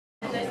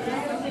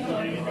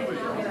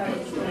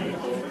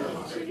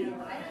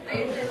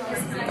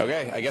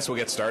Okay, I guess we'll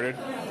get started.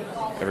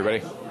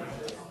 Everybody?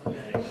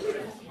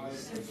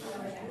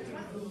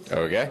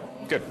 Okay,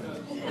 good.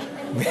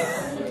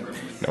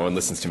 No one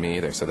listens to me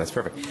either, so that's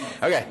perfect.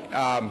 Okay,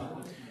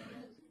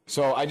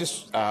 so I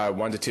just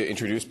wanted to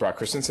introduce Brock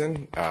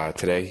Christensen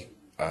today,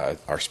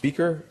 our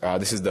speaker.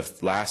 This is the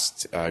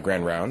last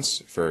Grand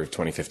Rounds for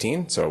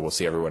 2015, so we'll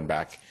see everyone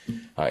back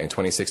in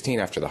 2016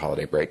 after the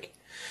holiday break.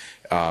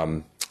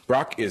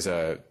 Brock is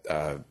a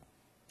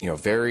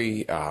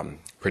very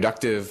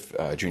productive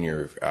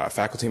junior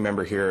faculty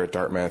member here at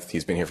Dartmouth.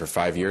 He's been here for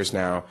 5 years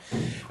now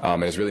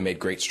and has really made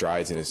great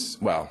strides in his,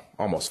 well,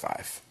 almost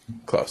 5.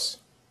 Close.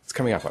 It's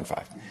coming up on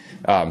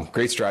 5.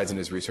 Great strides in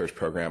his research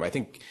program. I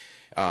think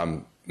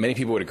many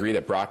people would agree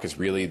that Brock is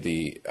really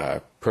the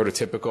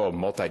prototypical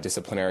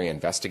multidisciplinary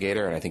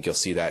investigator, and I think you'll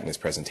see that in his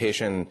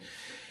presentation.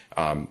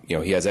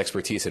 He has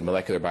expertise in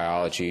molecular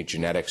biology,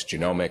 genetics,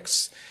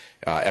 genomics,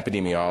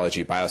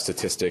 epidemiology,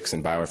 biostatistics,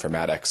 and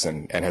bioinformatics,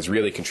 and has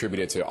really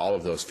contributed to all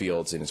of those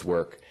fields in his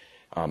work.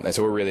 And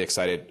so we're really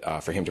excited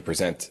for him to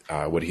present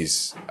what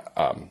he's,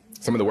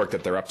 some of the work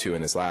that they're up to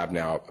in his lab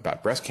now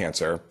about breast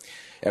cancer.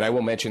 And I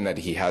will mention that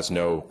he has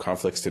no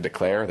conflicts to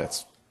declare.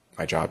 That's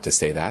my job to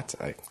say that.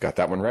 I got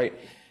that one right.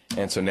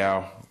 And so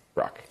now,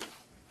 Brock.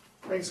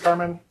 Thanks,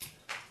 Carmen.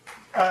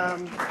 Wow,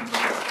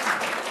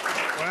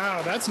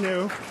 that's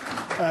new.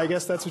 I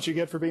guess that's what you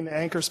get for being the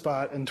anchor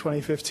spot in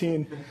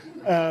 2015.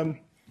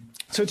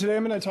 So today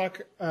I'm going to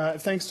talk,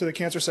 thanks to the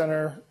Cancer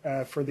Center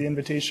for the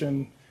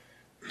invitation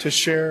to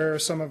share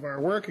some of our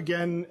work.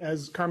 Again,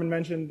 as Carmen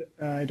mentioned,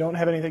 I don't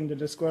have anything to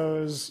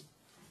disclose.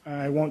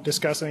 I won't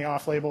discuss any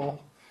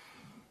off-label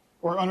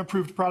or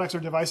unapproved products or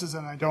devices,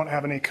 and I don't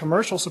have any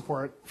commercial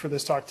support for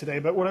this talk today.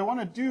 But what I want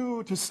to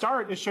do to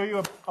start is show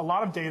you a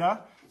lot of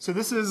data. So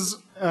this is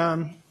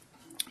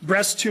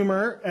breast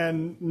tumor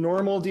and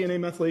normal DNA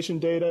methylation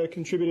data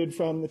contributed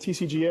from the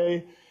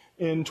TCGA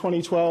in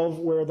 2012,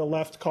 where the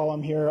left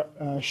column here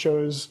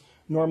shows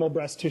normal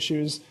breast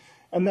tissues.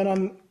 And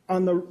then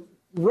on the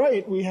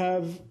right, we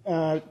have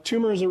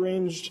tumors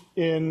arranged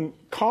in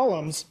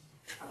columns.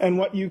 And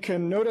what you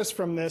can notice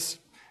from this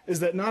is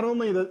that not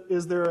only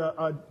is there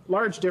a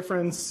large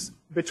difference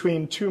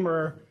between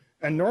tumor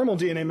and normal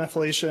DNA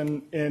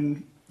methylation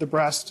in the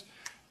breast,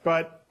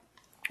 but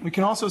we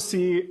can also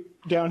see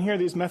down here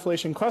these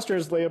methylation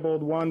clusters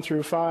labeled 1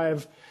 through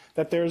 5,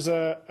 that there's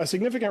a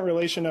significant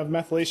relation of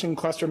methylation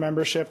cluster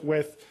membership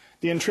with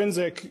the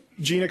intrinsic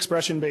gene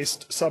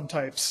expression-based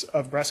subtypes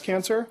of breast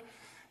cancer.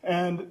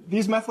 And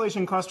these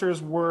methylation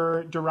clusters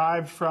were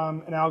derived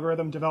from an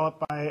algorithm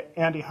developed by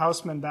Andy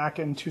Hausman back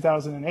in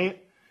 2008.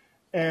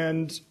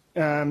 And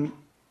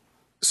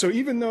so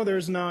even though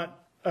there's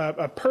not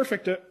a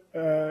perfect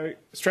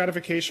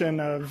stratification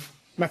of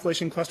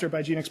methylation cluster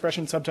by gene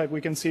expression subtype, we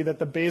can see that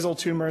the basal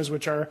tumors,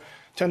 which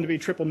tend to be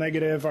triple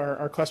negative,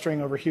 are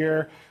clustering over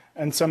here,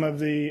 and some of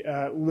the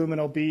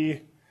luminal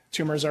B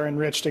tumors are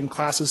enriched in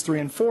classes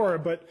 3 and 4.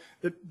 But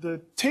the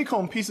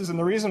take-home pieces, and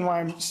the reason why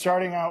I'm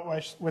starting out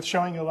with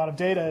showing you a lot of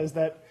data, is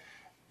that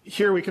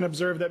here we can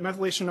observe that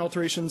methylation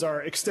alterations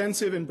are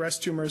extensive in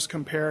breast tumors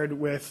compared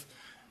with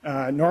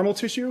normal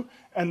tissue,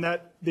 and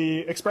that the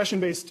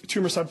expression-based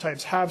tumor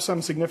subtypes have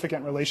some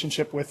significant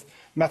relationship with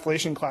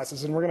methylation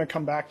classes. And we're going to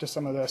come back to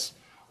some of this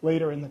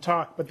later in the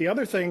talk. But the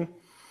other thing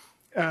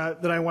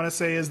that I want to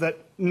say is that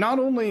not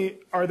only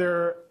are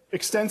there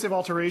extensive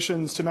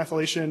alterations to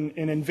methylation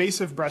in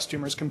invasive breast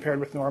tumors compared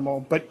with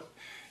normal, but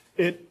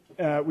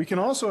we can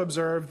also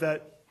observe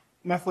that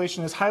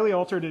methylation is highly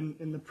altered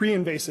in the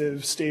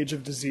pre-invasive stage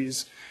of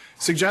disease,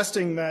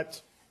 suggesting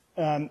that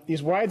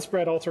these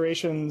widespread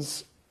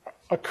alterations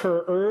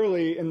occur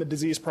early in the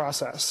disease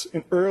process,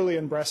 early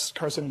in breast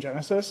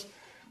carcinogenesis.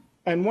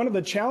 And one of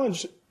the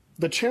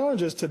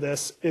challenges to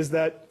this is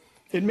that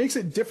it makes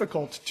it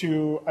difficult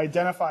to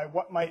identify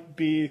what might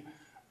be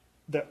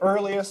the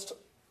earliest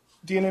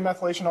DNA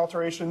methylation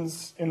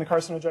alterations in the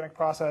carcinogenic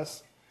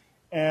process,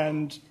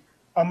 and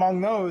among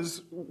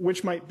those,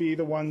 which might be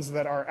the ones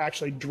that are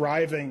actually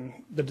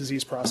driving the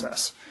disease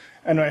process.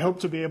 And I hope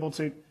to be able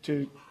to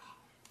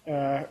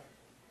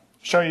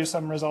show you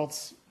some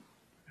results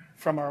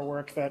from our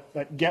work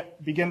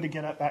that begin to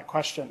get at that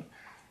question.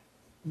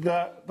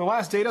 The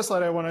last data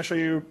slide I want to show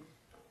you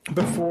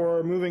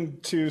before moving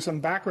to some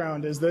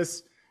background is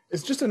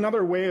just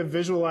another way of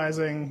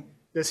visualizing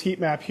this heat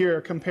map here,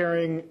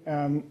 comparing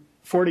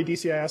 40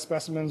 DCIS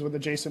specimens with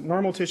adjacent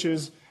normal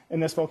tissues. In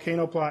this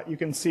volcano plot, you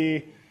can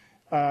see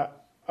a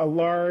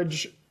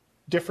large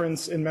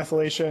difference in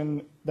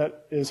methylation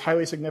that is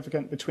highly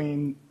significant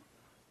between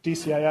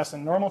DCIS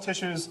and normal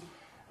tissues.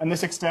 And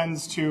this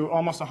extends to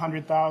almost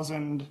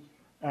 100,000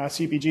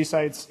 CpG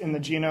sites in the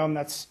genome.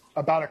 That's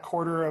about a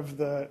quarter of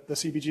the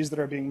CpGs that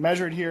are being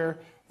measured here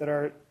that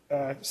are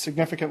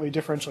significantly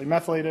differentially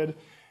methylated.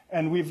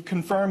 And we've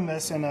confirmed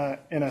this in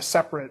a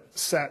separate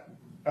set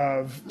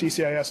of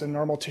DCIS and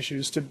normal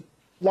tissues to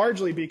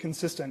largely be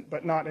consistent,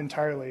 but not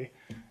entirely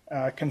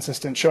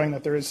consistent, showing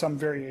that there is some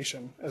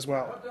variation as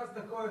well. What does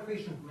the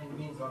coefficient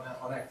mean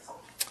on X?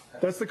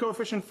 That's the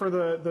coefficient for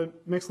the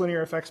mixed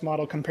linear effects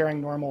model comparing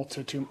normal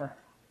to tumor.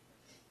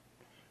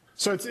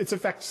 So it's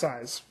effect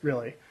size,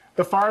 really.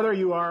 The farther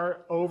you are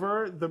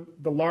over,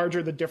 the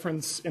larger the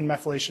difference in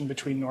methylation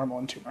between normal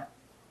and tumor.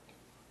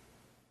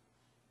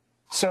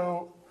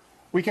 So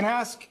we can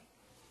ask,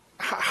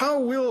 how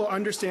will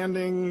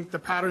understanding the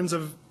patterns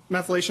of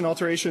methylation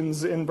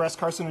alterations in breast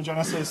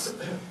carcinogenesis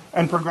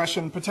and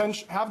progression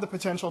have the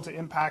potential to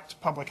impact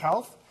public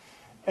health?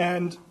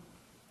 And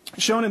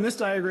shown in this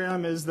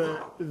diagram is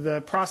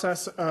the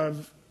process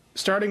of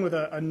starting with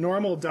a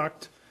normal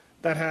duct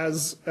that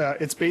has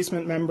its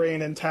basement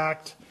membrane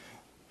intact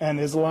and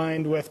is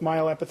lined with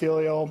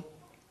myoepithelial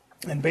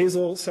and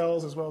basal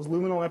cells as well as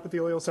luminal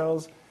epithelial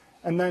cells,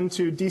 and then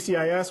to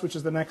DCIS, which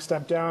is the next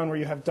step down, where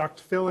you have duct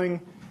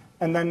filling.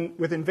 And then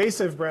with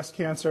invasive breast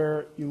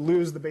cancer, you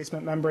lose the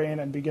basement membrane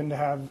and begin to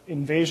have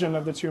invasion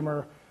of the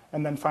tumor,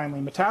 and then finally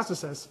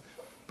metastasis.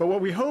 But what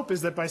we hope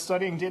is that by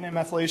studying DNA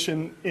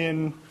methylation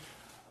in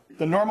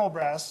the normal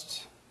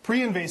breast,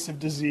 pre-invasive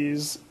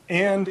disease,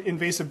 and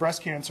invasive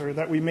breast cancer,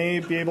 that we may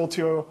be able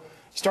to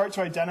start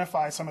to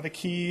identify some of the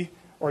key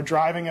or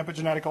driving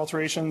epigenetic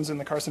alterations in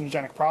the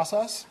carcinogenic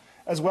process,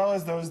 as well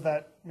as those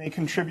that may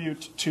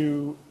contribute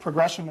to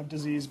progression of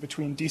disease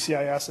between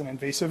DCIS and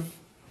invasive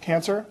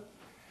cancer.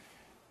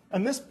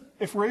 And this,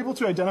 if we're able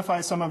to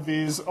identify some of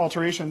these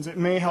alterations, it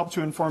may help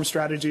to inform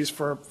strategies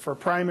for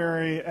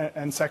primary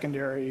and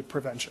secondary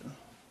prevention.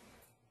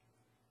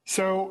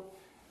 So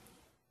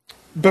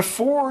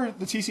before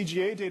the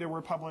TCGA data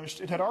were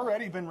published, it had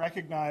already been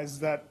recognized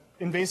that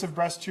invasive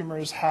breast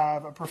tumors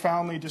have a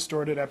profoundly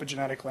distorted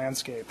epigenetic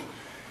landscape.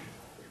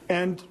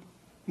 And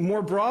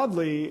more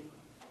broadly,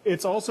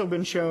 it's also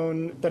been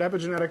shown that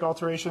epigenetic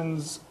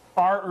alterations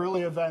are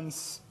early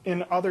events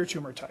in other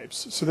tumor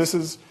types. So this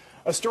is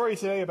a story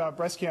today about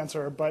breast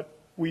cancer, but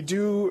we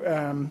do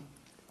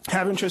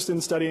have interest in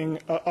studying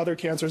other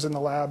cancers in the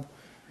lab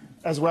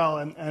as well,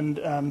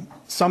 and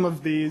some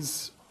of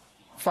these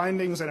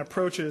findings and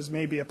approaches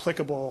may be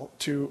applicable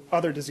to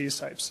other disease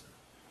types.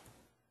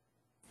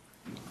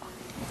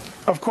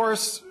 Of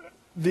course,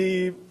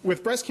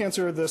 with breast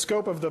cancer, the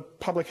scope of the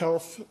public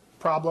health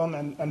problem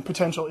and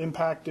potential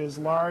impact is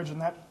large, and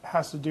that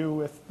has to do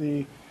with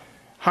the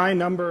high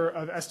number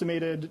of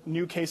estimated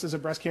new cases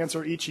of breast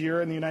cancer each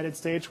year in the United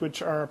States,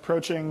 which are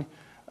approaching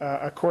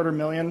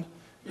 250,000.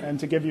 And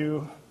to give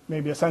you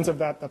maybe a sense of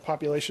that, the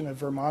population of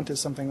Vermont is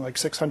something like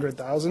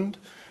 600,000.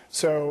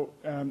 So,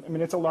 I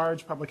mean, it's a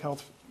large public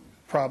health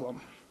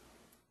problem.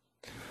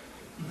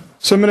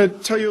 So I'm going to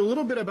tell you a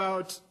little bit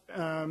about,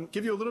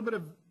 give you a little bit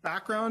of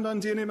background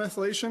on DNA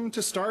methylation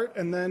to start,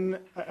 and then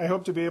I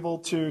hope to be able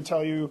to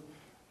tell you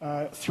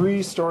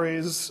 3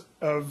 stories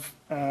of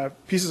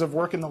pieces of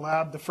work in the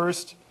lab. The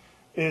first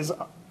is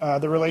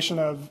the relation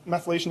of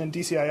methylation and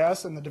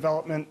DCIS and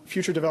the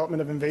future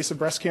development of invasive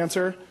breast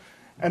cancer.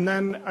 And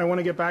then I want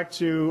to get back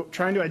to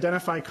trying to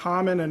identify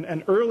common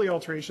and early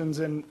alterations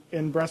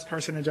in breast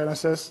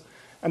carcinogenesis.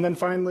 And then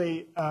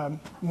finally,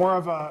 more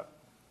of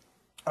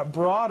a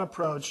broad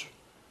approach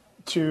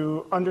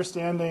to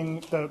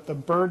understanding the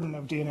burden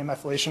of DNA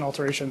methylation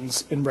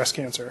alterations in breast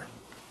cancer.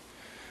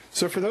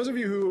 So for those of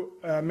you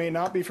who may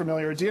not be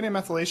familiar, DNA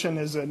methylation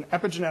is an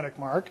epigenetic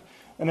mark,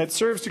 and it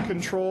serves to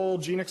control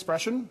gene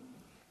expression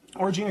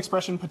or gene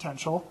expression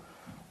potential.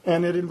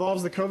 And it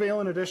involves the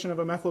covalent addition of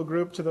a methyl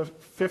group to the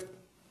 5th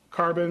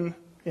carbon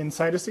in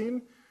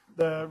cytosine.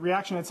 The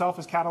reaction itself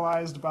is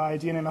catalyzed by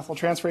DNA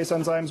methyltransferase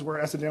enzymes,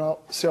 where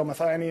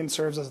acetylmethionine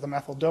serves as the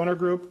methyl donor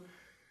group.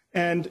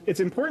 And it's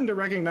important to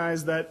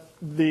recognize that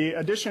the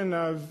addition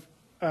of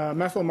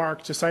methyl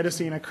mark to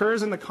cytosine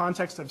occurs in the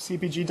context of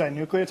CpG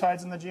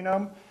dinucleotides in the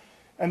genome,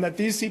 and that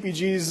these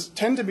CpGs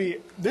tend to be,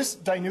 this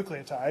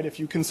dinucleotide, if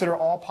you consider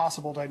all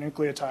possible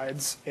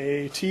dinucleotides,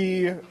 A,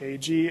 T, A,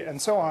 G,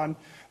 and so on,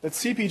 that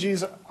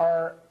CpGs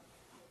are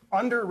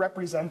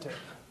underrepresented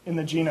in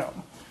the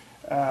genome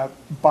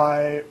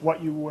by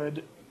what you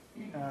would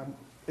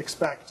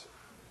expect.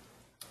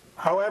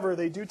 However,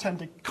 they do tend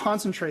to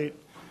concentrate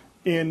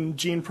in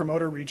gene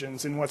promoter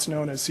regions in what's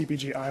known as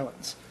CpG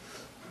islands.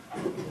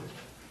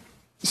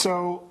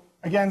 So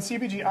again,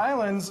 CpG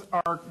islands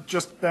are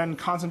just then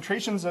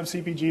concentrations of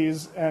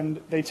CpGs, and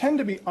they tend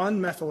to be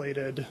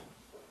unmethylated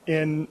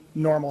in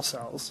normal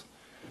cells.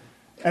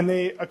 And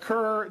these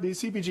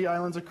CpG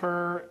islands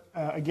occur,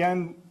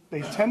 again,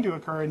 they tend to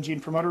occur in gene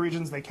promoter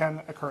regions. They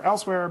can occur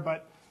elsewhere,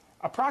 but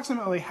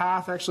approximately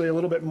half, actually a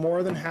little bit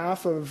more than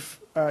half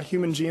of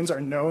human genes are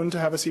known to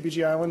have a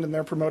CpG island in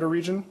their promoter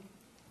region.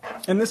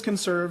 And this can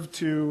serve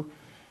to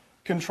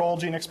control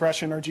gene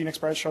expression or gene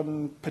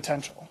expression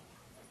potential.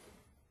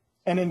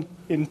 And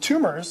in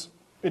tumors,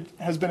 it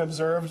has been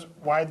observed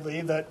widely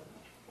that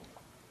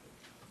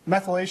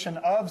methylation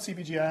of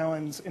CpG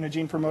islands in a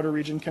gene promoter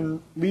region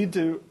can lead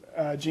to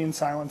gene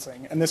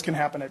silencing. And this can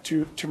happen at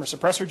tumor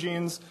suppressor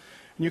genes.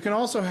 And you can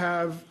also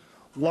have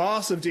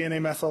loss of DNA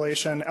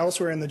methylation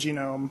elsewhere in the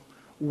genome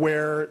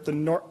where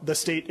the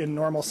state in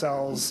normal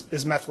cells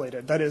is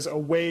methylated, that is,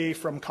 away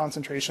from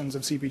concentrations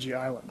of CpG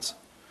islands.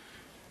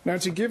 Now,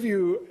 to give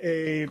you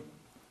a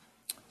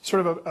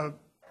sort of a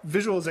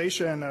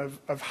visualization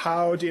of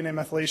how DNA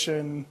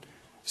methylation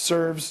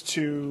serves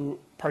to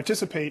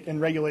participate in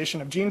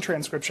regulation of gene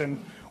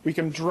transcription, we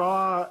can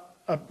draw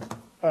a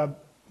strand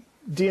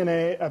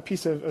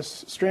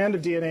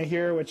of DNA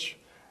here, which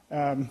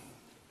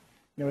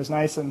is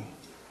nice and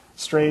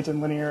straight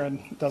and linear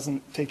and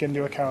doesn't take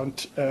into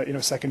account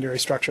secondary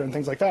structure and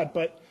things like that.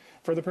 But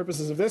for the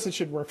purposes of this, it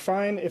should work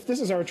fine. If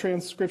this is our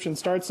transcription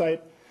start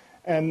site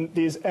and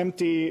these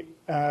empty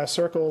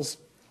circles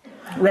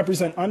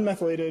represent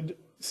unmethylated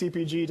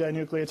CpG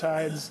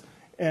dinucleotides,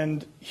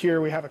 and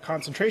here we have a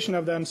concentration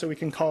of them, so we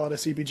can call it a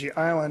CpG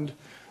island.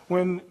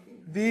 When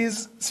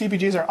these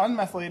CpGs are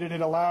unmethylated,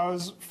 it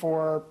allows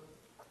for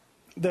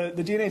the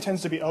DNA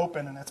tends to be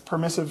open, and it's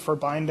permissive for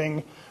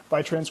binding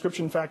by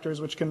transcription factors,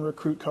 which can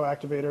recruit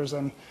coactivators,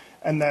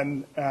 and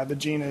then the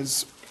gene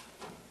is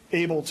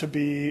able to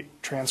be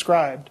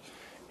transcribed.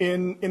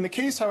 In the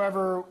case,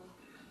 however,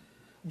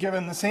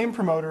 given the same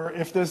promoter,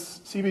 if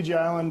this CpG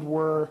island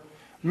were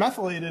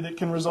methylated, it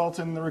can result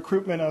in the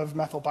recruitment of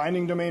methyl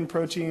binding domain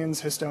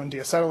proteins, histone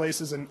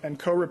deacetylases, and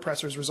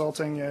co-repressors,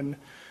 resulting in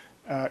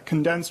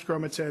condensed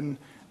chromatin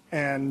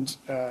and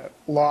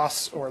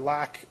loss or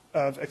lack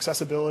of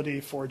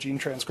accessibility for gene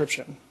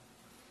transcription.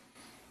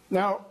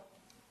 Now,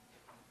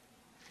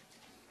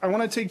 I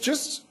want to take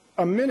just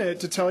a minute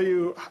to tell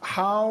you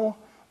how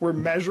we're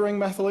measuring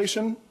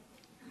methylation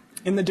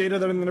in the data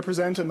that I'm going to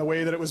present and the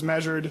way that it was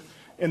measured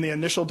in the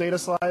initial data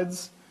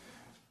slides.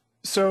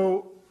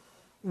 So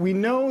we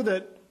know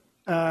that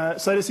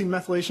cytosine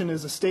methylation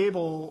is a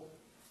stable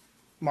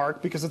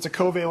mark because it's a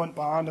covalent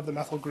bond of the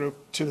methyl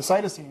group to the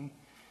cytosine.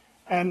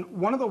 And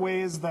one of the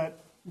ways that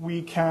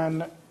we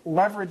can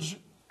leverage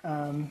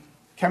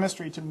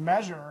chemistry to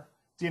measure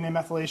DNA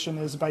methylation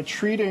is by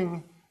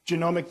treating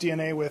genomic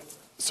DNA with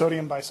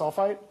sodium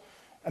bisulfite.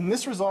 And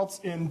this results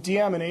in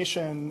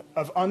deamination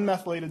of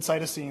unmethylated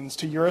cytosines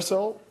to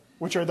uracil,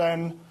 which are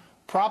then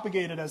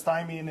propagated as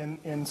thymine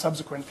in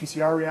subsequent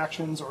PCR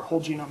reactions or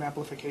whole genome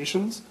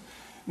amplifications.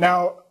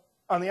 Now,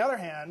 on the other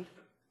hand,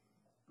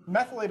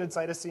 methylated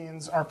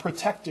cytosines are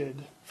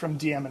protected from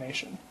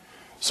deamination.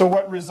 So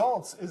what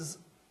results is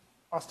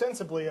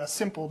ostensibly a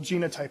simple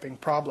genotyping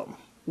problem,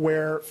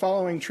 where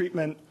following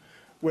treatment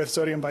with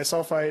sodium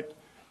bisulfite,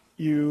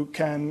 you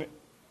can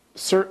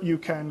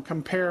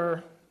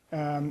compare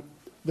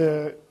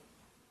the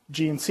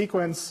gene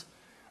sequence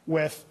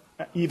with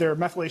either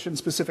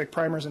methylation-specific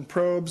primers and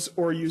probes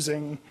or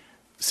using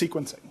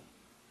sequencing.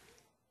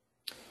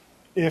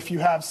 If you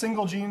have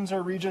single genes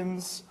or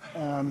regions,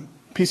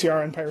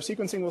 PCR and Pyre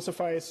sequencing will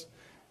suffice,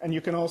 and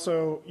you can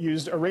also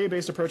use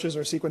array-based approaches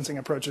or sequencing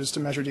approaches to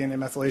measure DNA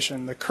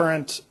methylation. The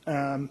current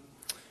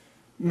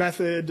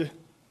method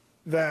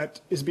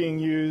that is being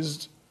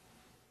used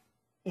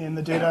in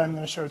the data I'm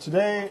going to show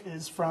today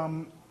is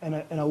from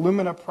an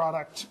Illumina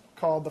product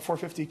called the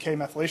 450K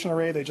methylation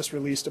array. They just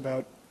released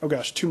about,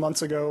 2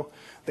 months ago.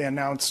 They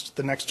announced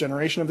the next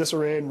generation of this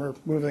array, and we're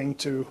moving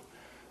to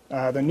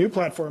the new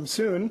platform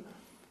soon.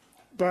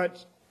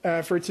 But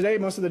for today,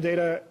 most of the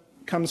data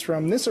comes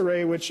from this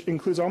array, which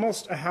includes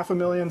almost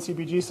 500,000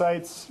 CpG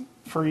sites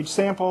for each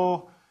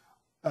sample.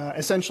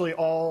 Essentially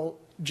all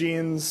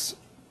genes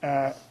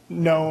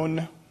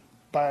known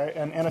by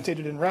and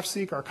annotated in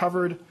RefSeq are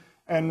covered,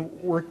 and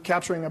we're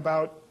capturing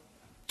about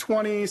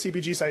 20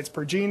 CpG sites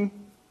per gene.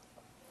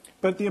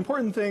 But the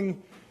important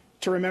thing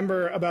to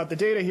remember about the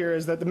data here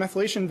is that the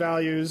methylation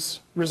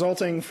values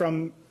resulting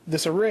from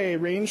this array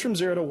range from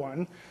 0 to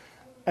 1,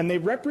 and they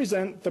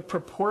represent the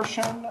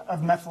proportion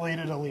of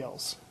methylated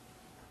alleles.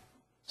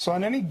 So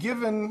on any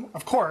given,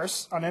 of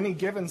course, on any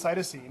given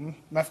cytosine,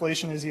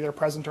 methylation is either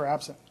present or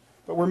absent.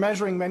 But we're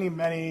measuring many,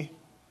 many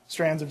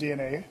strands of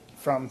DNA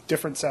from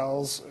different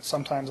cells,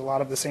 sometimes a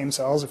lot of the same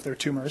cells if they're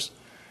tumors.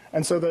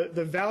 And so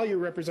the value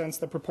represents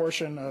the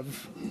proportion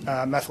of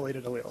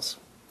methylated alleles.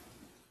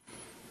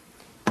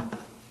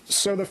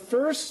 So the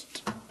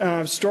first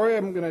story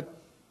I'm going to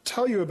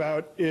tell you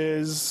about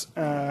is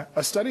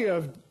a study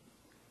of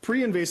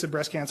pre-invasive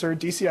breast cancer,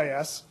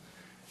 DCIS,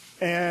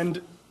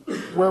 and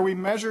where we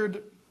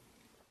measured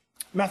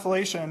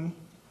methylation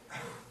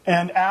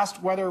and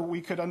asked whether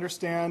we could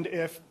understand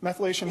if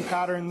methylation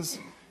patterns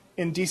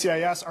in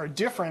DCIS are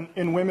different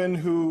in women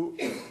who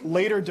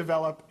later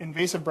develop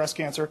invasive breast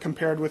cancer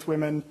compared with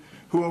women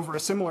who over a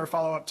similar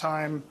follow-up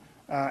time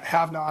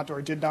have not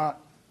or did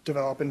not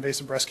develop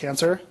invasive breast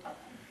cancer.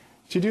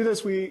 To do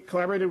this, we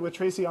collaborated with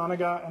Tracy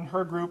Onega and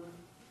her group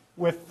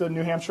with the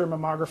New Hampshire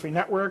Mammography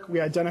Network. We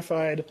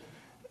identified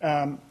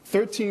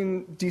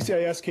 13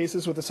 DCIS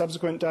cases with a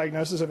subsequent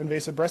diagnosis of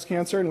invasive breast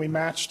cancer, and we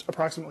matched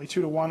approximately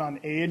 2 to 1 on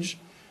age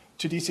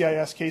to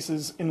DCIS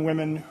cases in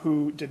women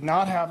who did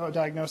not have a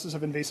diagnosis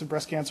of invasive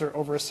breast cancer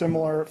over a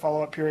similar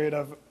follow-up period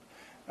of,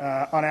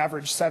 on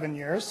average, 7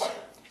 years.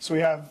 So we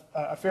have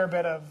a fair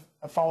bit of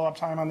follow-up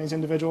time on these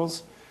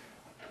individuals.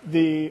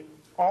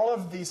 All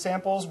of the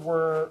samples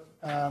were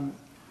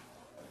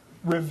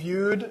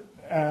reviewed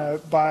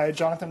by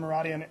Jonathan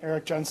Marati and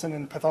Eric Jensen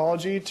in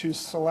pathology to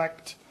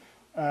select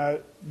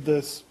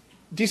the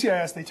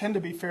DCIS, they tend to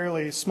be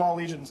fairly small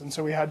lesions, and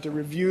so we had to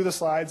review the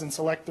slides and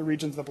select the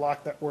regions of the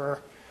block that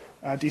were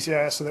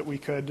DCIS so that we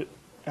could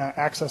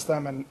access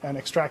them and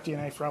extract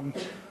DNA from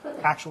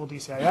actual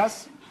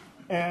DCIS.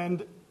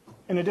 And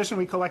in addition,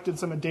 we collected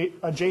some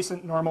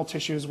adjacent normal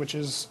tissues, which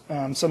is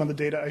some of the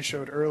data I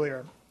showed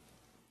earlier.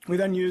 We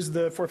then used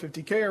the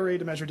 450K array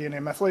to measure DNA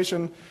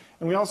methylation,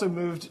 and we also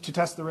moved to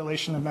test the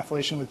relation of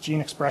methylation with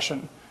gene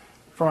expression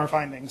from our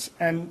findings.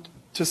 And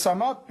to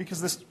sum up,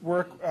 because this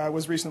work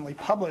was recently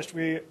published,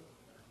 we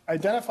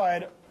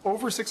identified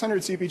over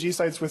 600 CpG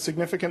sites with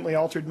significantly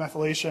altered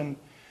methylation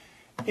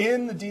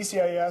in the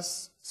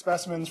DCIS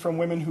specimens from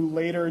women who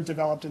later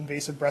developed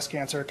invasive breast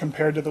cancer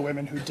compared to the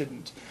women who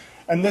didn't.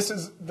 And this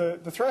is the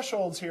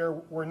thresholds here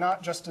were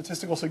not just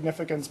statistical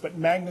significance, but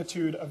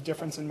magnitude of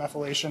difference in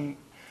methylation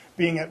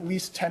being at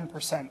least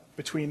 10%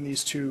 between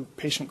these two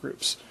patient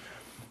groups.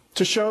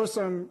 To show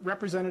some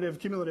representative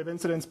cumulative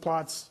incidence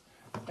plots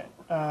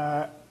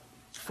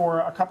for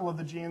a couple of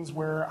the genes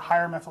where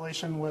higher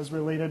methylation was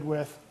related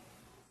with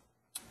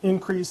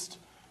increased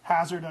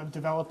hazard of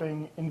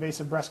developing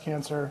invasive breast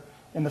cancer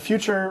in the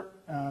future.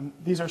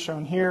 These are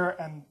shown here,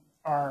 and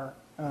our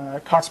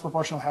Cox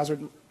proportional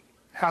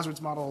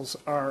hazards models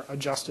are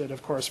adjusted,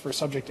 of course, for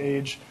subject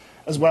age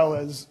as well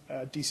as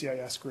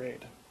DCIS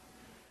grade.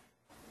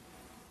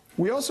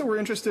 We also were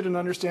interested in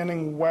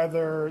understanding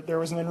whether there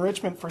was an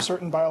enrichment for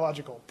certain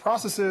biological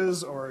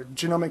processes or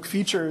genomic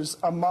features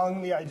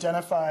among the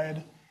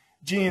identified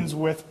genes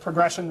with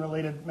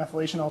progression-related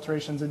methylation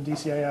alterations in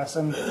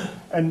DCIS.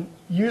 And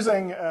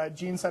using a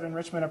gene set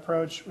enrichment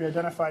approach, we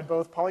identified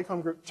both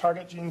polycomb group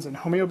target genes and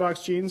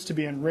homeobox genes to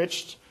be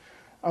enriched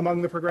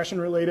among the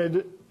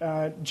progression-related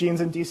genes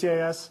in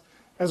DCIS,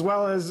 as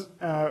well as,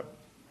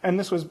 and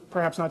this was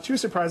perhaps not too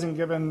surprising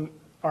given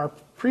our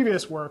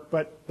previous work,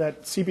 but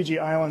that CpG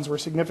islands were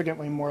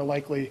significantly more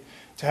likely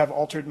to have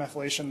altered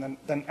methylation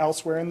than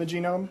elsewhere in the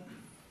genome.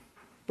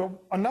 But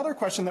another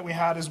question that we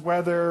had is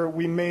whether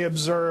we may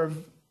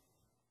observe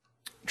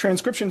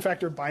transcription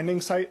factor binding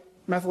site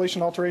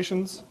methylation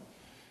alterations.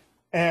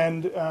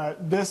 And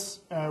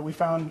this, we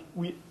found,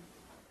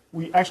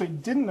 we actually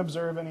didn't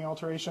observe any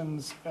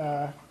alterations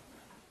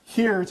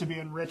here to be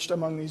enriched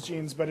among these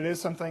genes, but it is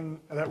something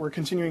that we're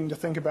continuing to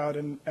think about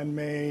and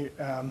may,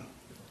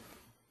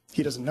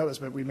 he doesn't know this,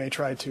 but we may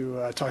try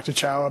to talk to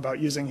Chow about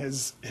using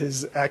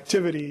his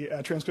activity,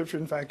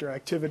 transcription factor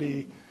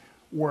activity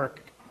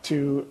work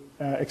to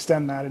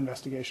extend that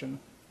investigation.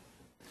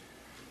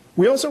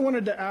 We also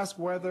wanted to ask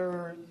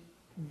whether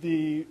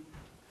the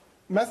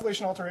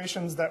methylation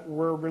alterations that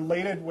were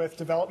related with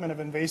development of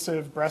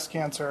invasive breast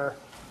cancer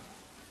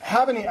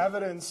have any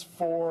evidence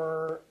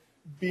for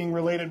being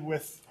related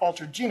with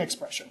altered gene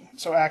expression,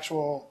 so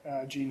actual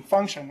gene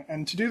function.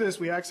 And to do this,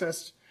 we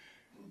accessed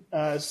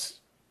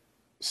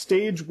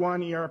stage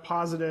 1 ER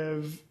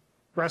positive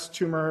breast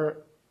tumor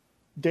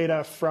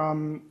data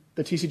from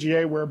the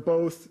TCGA where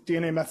both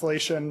DNA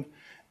methylation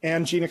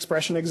and gene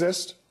expression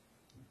exist.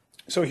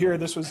 So here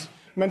this was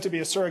meant to be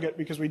a surrogate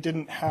because we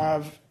didn't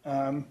have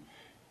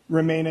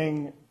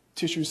remaining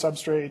tissue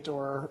substrate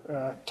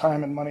or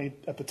time and money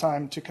at the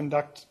time to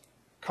conduct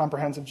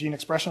comprehensive gene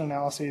expression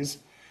analyses.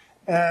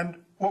 And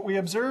what we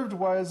observed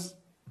was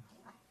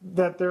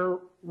that there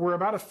were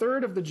about a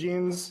third of the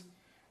genes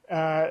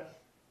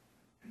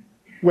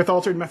with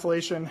altered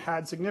methylation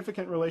had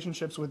significant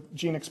relationships with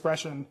gene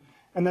expression,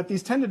 and that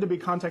these tended to be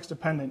context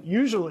dependent.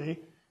 Usually,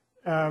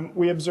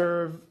 we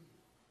observe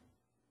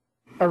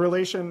a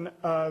relation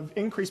of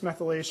increased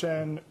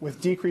methylation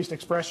with decreased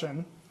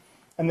expression,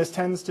 and this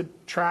tends to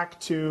track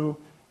to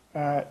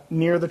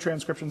near the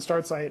transcription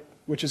start site,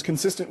 which is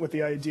consistent with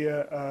the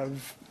idea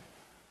of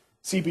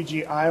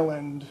CpG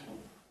island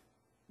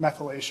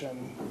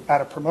methylation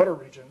at a promoter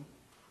region.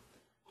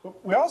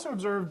 But we also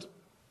observed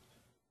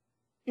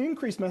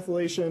increased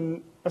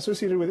methylation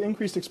associated with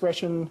increased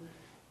expression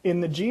in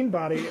the gene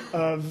body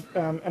of,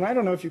 and I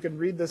don't know if you can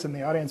read this in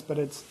the audience, but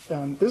it's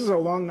this is a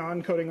long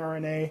non-coding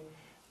RNA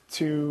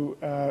to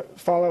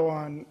follow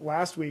on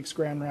last week's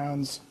grand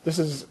rounds. This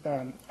is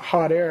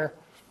hot air,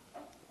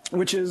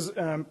 which is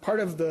part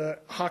of the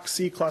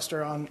HOX-C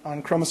cluster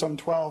on chromosome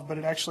 12, but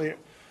it actually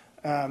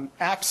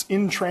acts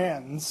in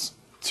trans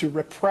to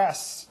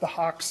repress the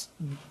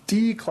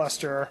HOX-D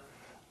cluster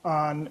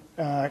on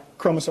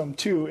chromosome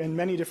 2 in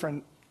many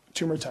different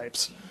tumor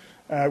types,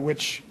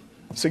 which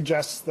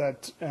suggests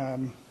that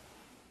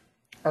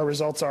our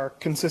results are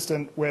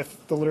consistent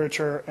with the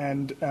literature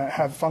and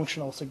have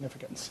functional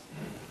significance.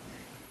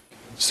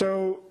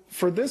 So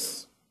for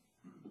this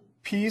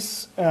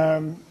piece,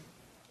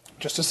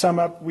 just to sum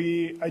up,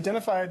 we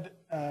identified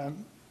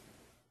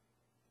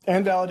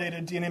and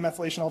validated DNA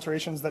methylation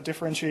alterations that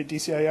differentiate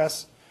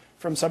DCIS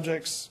from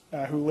subjects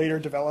who later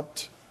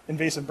developed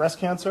invasive breast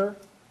cancer.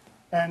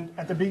 And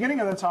at the beginning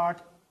of the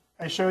talk,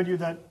 I showed you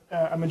that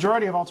a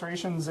majority of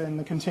alterations in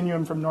the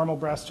continuum from normal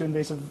breast to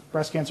invasive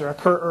breast cancer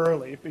occur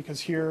early,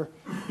 because here,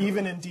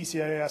 even in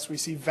DCIS, we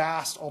see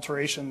vast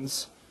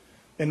alterations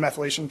in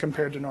methylation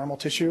compared to normal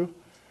tissue.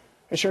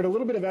 I shared a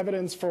little bit of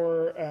evidence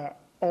for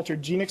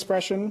altered gene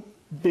expression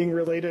being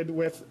related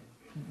with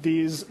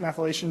these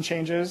methylation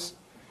changes.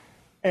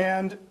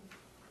 And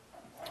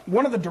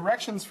one of the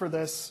directions for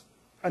this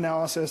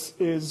analysis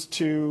is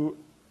to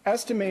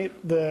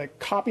estimate the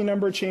copy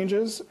number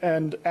changes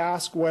and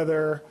ask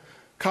whether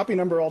copy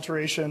number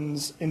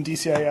alterations in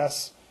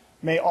DCIS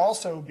may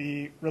also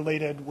be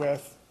related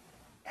with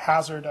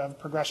hazard of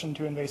progression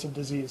to invasive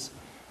disease.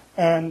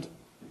 And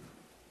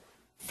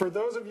for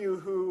those of you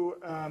who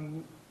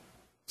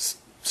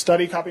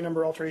study copy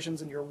number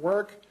alterations in your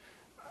work,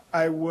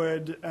 I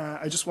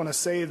just want to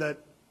say that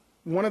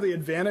one of the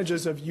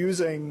advantages of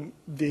using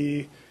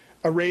the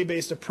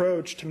array-based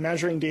approach to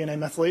measuring DNA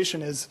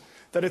methylation is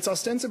that it's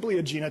ostensibly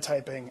a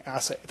genotyping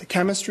assay. The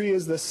chemistry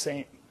is the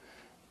same.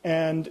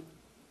 And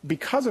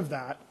because of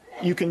that,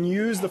 you can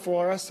use the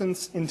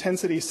fluorescence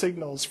intensity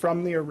signals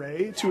from the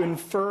array to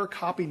infer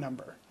copy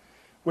number,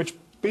 which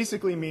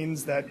basically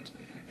means that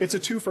it's a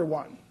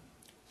 2-for-1.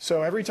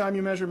 So every time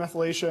you measure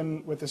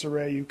methylation with this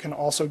array, you can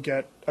also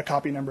get a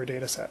copy number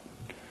data set.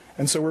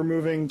 And so we're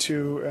moving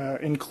to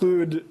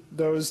include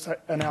those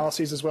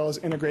analyses as well as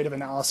integrative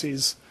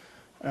analyses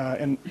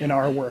in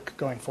our work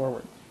going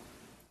forward.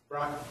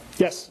 Brock?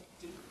 Yes?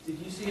 Did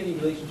you see any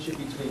relationship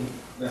between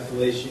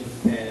methylation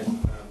and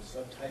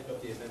subtype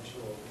of the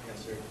eventual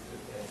cancer?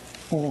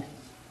 A,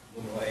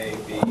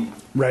 B?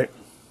 Right.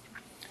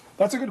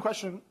 That's a good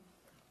question.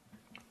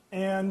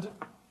 And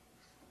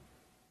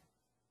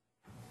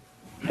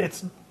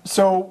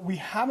so we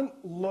haven't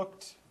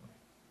looked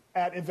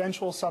at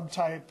eventual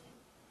subtype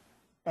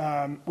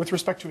with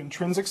respect to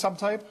intrinsic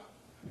subtype,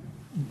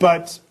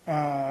 but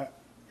and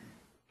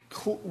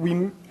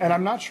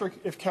I'm not sure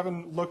if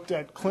Kevin looked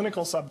at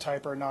clinical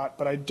subtype or not,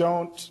 but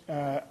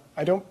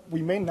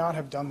we may not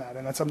have done that,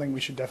 and that's something we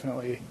should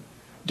definitely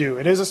do.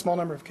 It is a small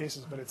number of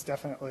cases, but it's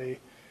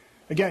definitely,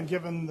 again,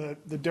 given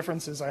the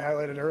differences I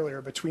highlighted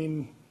earlier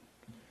between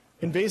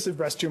invasive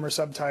breast tumor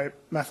subtype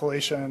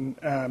methylation,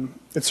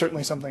 it's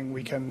certainly something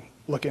we can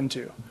look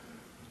into.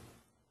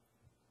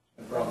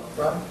 Rob,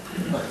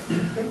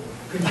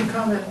 could you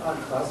comment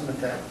on cause and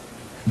effect?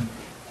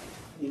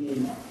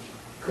 Meaning,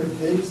 could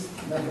these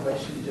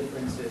methylation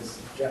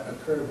differences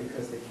occur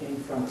because they came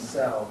from a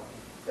cell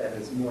that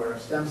is more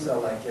stem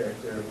cell-like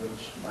character,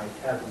 which might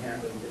have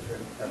inherently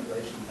different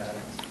methylation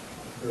patterns,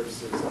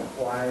 versus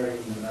acquiring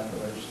the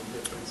methylation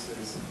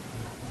differences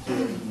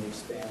during the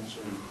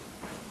expansion?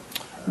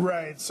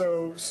 Right.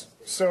 So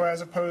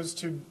as opposed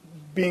to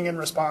being in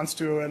response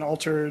to an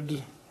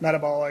altered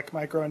metabolic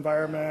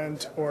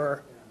microenvironment,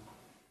 or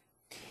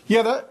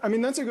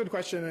that's a good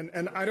question,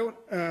 and I don't.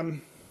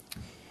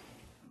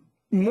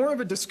 More of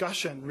a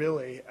discussion,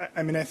 really.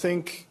 I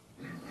think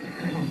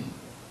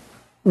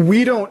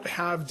we don't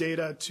have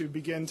data to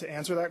begin to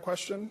answer that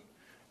question.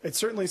 It's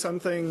certainly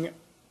something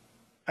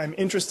I'm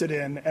interested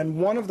in, and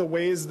one of the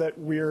ways that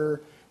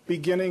we're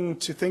beginning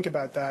to think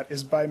about that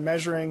is by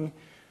measuring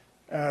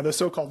the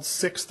so-called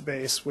sixth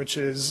base, which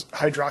is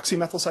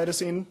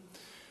hydroxymethylcytosine,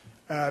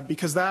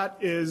 because that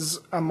is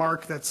a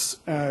mark that's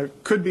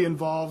could be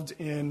involved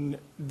in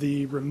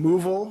the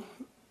removal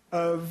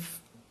of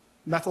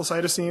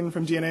methylcytosine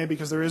from DNA,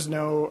 because there is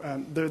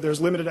there's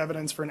limited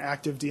evidence for an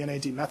active DNA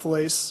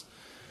demethylase.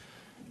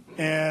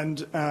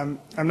 And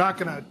I'm not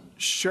going to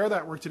share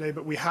that work today,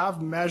 but we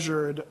have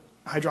measured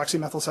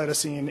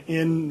hydroxymethylcytosine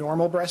in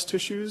normal breast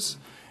tissues.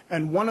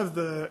 And one of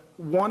the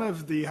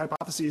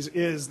hypotheses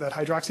is that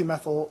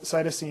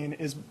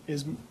hydroxymethylcytosine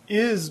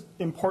is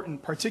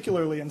important,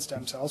 particularly in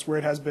stem cells, where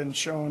it has been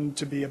shown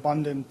to be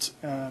abundant,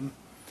 and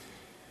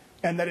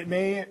that it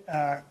may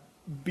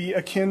be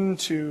akin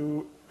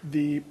to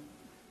the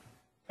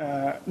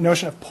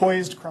notion of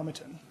poised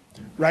chromatin,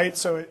 right?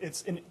 So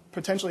it's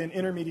potentially an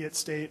intermediate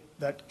state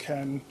that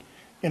can,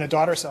 in a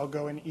daughter cell,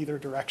 go in either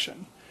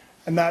direction.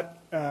 And that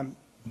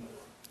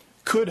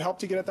could help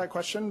to get at that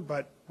question,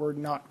 but we're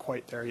not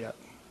quite there yet.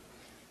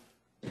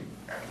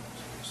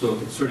 So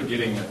sort of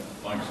getting at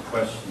Mike's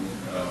question,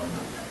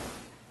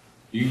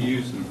 do you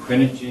use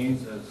imprinted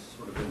genes as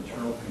sort of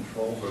internal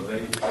controls? Are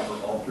they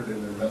ever altered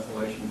in their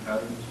methylation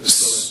patterns?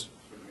 So sort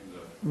of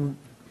in the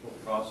whole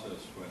process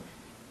when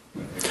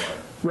they are.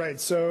 Right.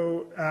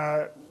 So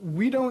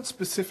we don't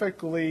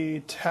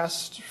specifically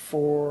test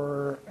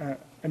for,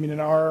 in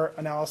our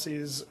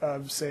analyses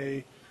of,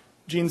 say,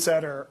 gene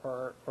set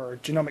or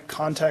genomic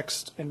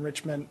context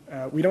enrichment,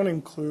 we don't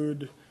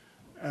include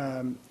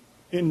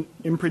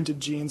imprinted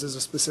genes as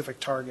a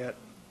specific target,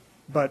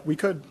 but we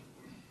could.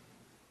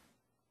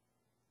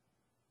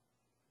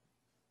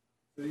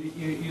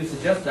 You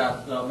suggest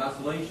that the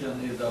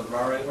methylation is a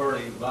very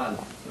early event,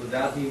 so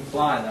that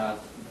implies that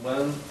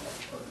when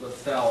the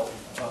cell,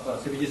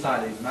 CpG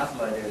site is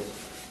methylated,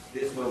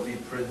 this will be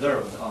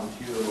preserved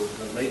until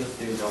the later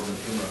stage of the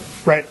tumor.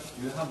 Right.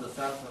 You have the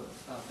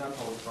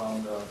samples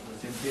from the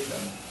same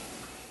patient,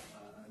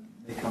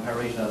 the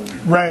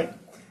comparison. Right.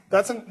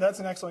 That's an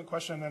excellent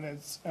question, and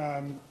it's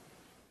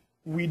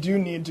we do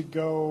need to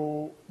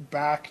go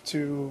back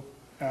to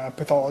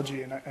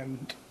pathology,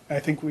 and I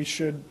think we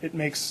should. It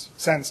makes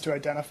sense to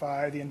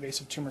identify the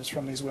invasive tumors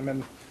from these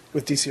women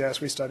with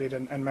DCIS we studied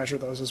and measure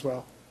those as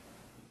well.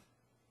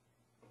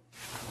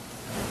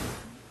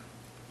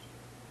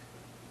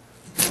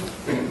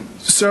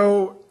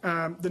 So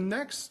the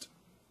next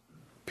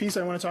piece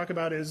I want to talk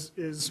about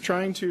is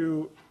trying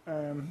to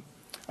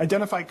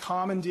identify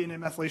common DNA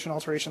methylation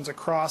alterations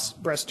across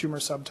breast tumor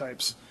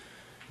subtypes.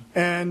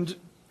 And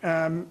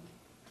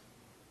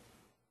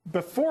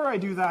before I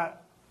do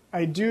that,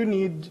 I do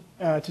need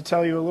to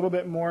tell you a little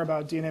bit more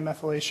about DNA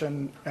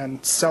methylation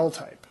and cell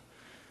type.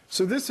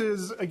 So this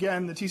is,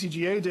 again, the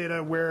TCGA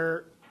data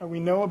where we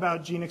know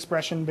about gene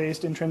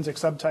expression-based intrinsic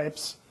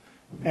subtypes,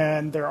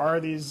 and there are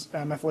these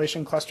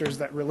methylation clusters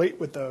that relate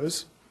with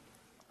those.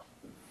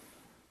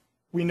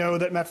 We know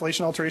that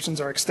methylation alterations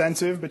are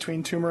extensive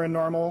between tumor and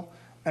normal,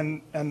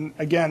 and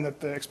again, that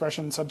the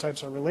expression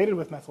subtypes are related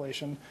with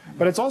methylation.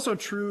 But it's also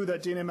true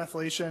that DNA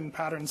methylation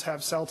patterns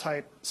have cell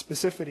type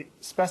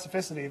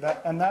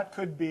specificity, and that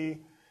could be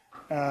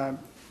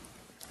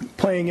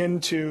playing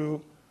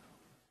into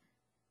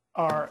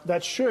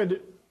that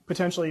should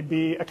potentially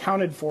be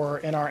accounted for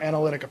in our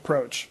analytic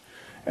approach.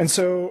 And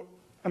so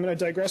I'm going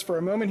to digress for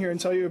a moment here and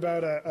tell you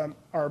about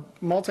our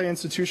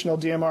multi-institutional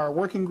DMR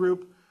working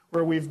group,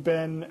 where we've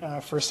been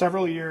for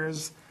several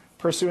years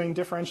pursuing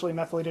differentially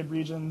methylated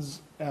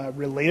regions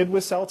related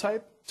with cell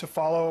type to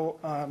follow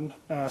on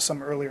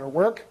some earlier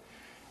work.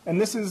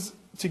 And this is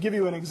to give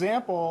you an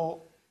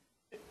example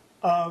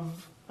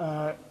of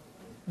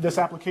this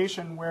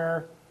application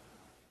where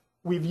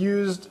we've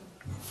used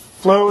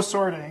flow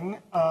sorting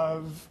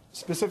of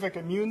specific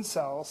immune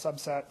cell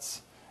subsets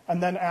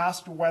and then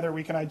asked whether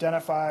we can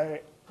identify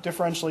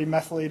differentially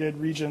methylated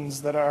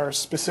regions that are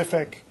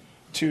specific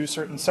to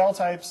certain cell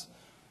types.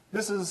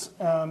 This is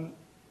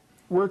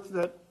work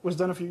that was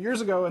done a few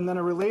years ago, and then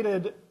a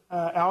related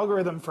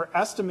algorithm for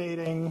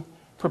estimating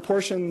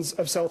proportions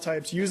of cell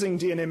types using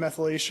DNA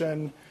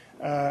methylation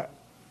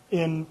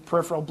in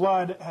peripheral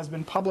blood has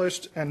been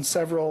published, and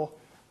several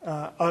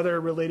other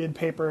related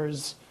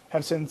papers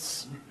have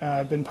since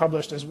been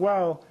published as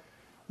well.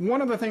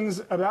 One of the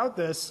things about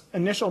this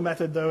initial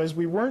method, though, is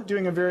we weren't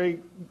doing a very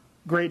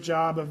great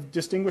job of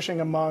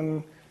distinguishing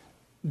among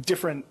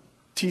different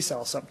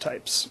T-cell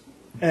subtypes.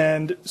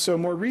 And so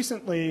more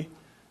recently,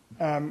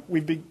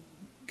 we've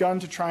begun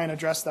to try and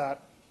address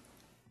that.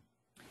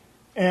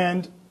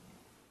 And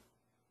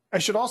I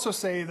should also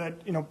say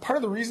that, part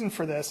of the reason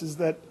for this is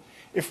that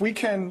if we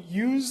can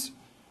use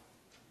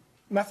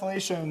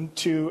methylation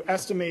to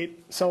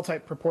estimate cell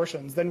type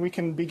proportions, then we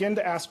can begin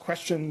to ask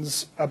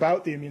questions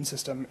about the immune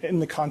system in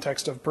the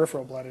context of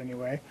peripheral blood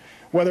anyway,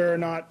 whether or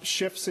not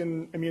shifts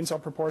in immune cell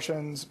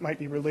proportions might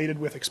be related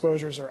with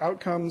exposures or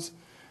outcomes.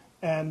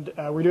 And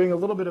we're doing a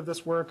little bit of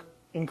this work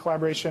in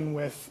collaboration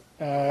with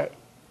Camillo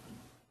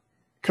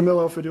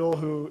Fadul,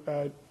 who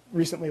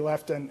recently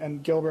left,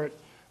 and Gilbert,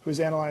 who's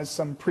analyzed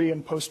some pre-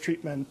 and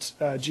post-treatment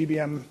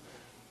GBM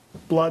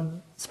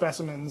blood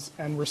specimens,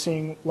 and we're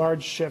seeing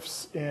large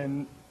shifts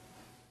in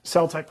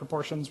cell type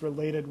proportions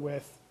related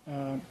with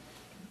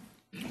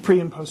pre-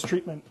 and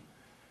post-treatment.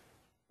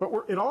 But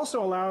it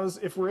also allows,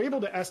 if we're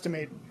able to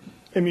estimate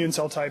immune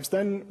cell types,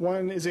 then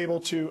one is able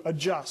to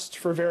adjust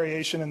for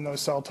variation in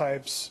those cell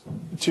types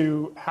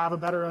to have a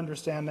better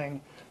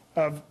understanding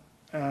of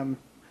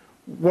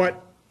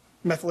what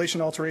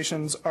methylation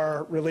alterations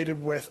are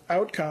related with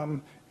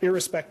outcome,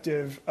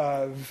 irrespective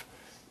of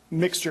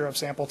mixture of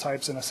sample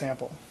types in a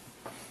sample.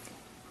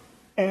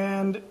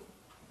 And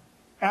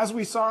as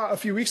we saw a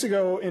few weeks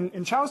ago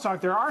in Chow's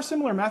talk, there are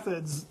similar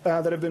methods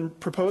that have been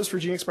proposed for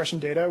gene expression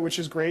data, which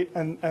is great.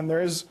 And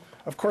there is,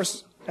 of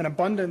course, an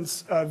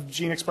abundance of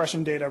gene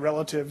expression data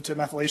relative to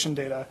methylation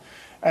data.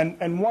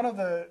 And one of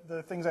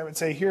the things I would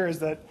say here is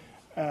that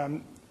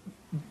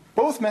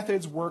both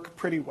methods work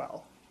pretty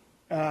well.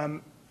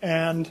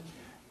 And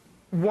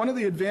one of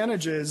the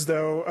advantages,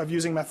 though, of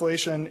using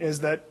methylation is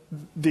that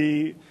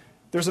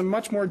there's a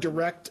much more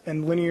direct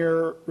and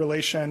linear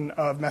relation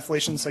of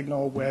methylation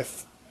signal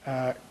with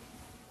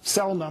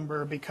cell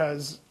number,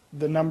 because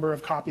the number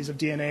of copies of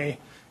DNA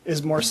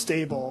is more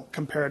stable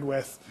compared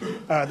with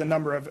the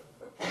number of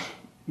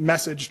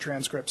message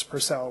transcripts per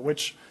cell,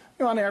 which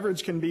on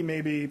average can be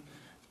maybe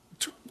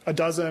a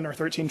dozen or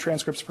 13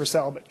 transcripts per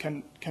cell, but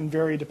can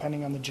vary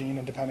depending on the gene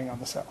and depending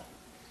on the cell.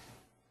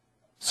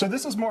 So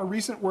this is more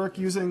recent work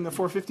using the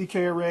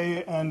 450K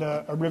array and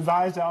a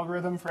revised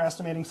algorithm for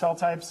estimating cell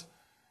types.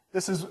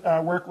 This is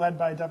work led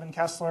by Devin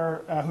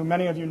Kessler, who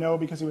many of you know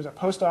because he was a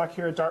postdoc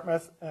here at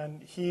Dartmouth,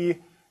 and he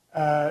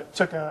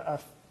took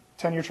a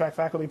tenure track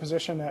faculty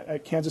position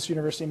at Kansas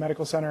University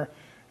Medical Center.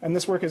 And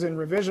this work is in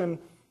revision.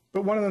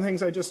 But one of the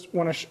things I just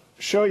want to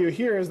show you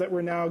here is that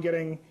we're now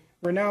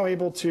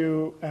able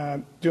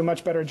to do a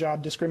much better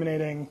job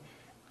discriminating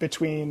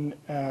between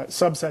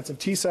subsets of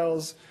T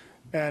cells.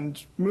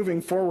 And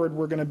moving forward,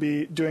 we're going to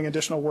be doing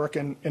additional work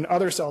in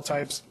other cell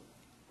types.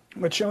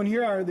 What's shown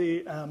here are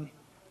the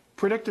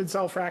predicted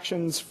cell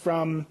fractions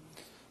from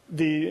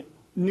the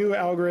new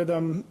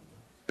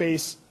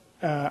algorithm-based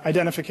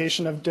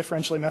identification of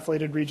differentially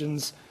methylated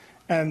regions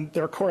and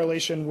their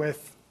correlation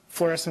with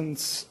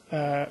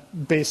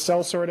fluorescence-based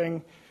cell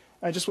sorting.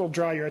 I just will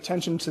draw your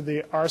attention to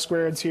the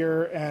R-squareds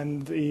here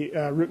and the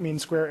root mean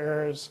square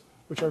errors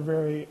which are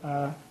very,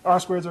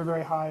 R-squareds are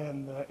very high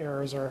and the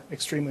errors are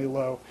extremely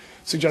low,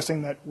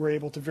 suggesting that we're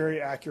able to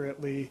very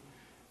accurately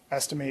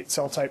estimate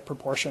cell type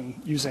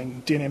proportion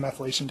using DNA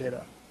methylation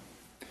data.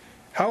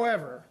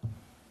 However,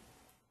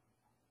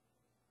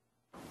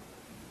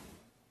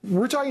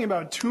 we're talking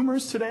about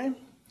tumors today,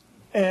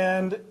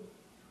 and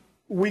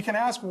we can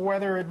ask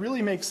whether it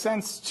really makes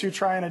sense to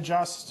try and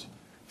adjust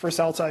for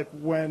cell type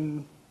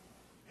when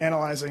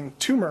analyzing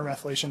tumor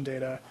methylation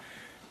data.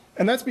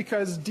 And that's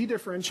because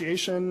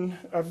dedifferentiation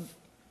of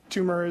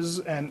tumors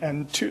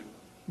and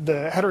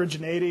the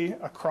heterogeneity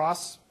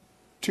across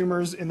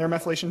tumors in their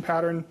methylation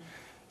pattern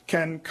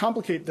can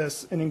complicate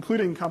this, and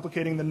including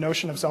complicating the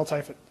notion of cell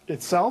type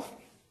itself.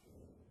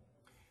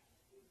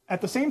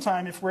 At the same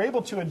time, if we're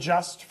able to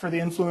adjust for the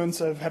influence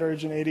of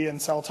heterogeneity and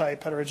cell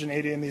type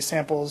heterogeneity in these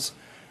samples,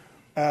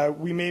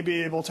 we may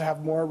be able to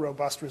have more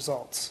robust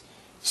results.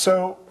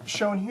 So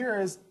shown here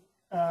is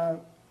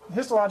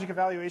histologic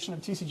evaluation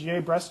of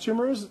TCGA breast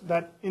tumors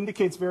that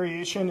indicates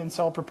variation in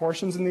cell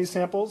proportions in these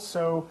samples.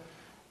 So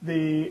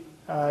the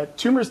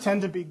tumors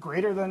tend to be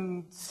greater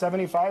than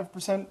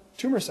 75%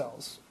 tumor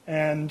cells.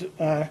 And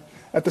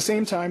at the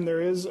same time,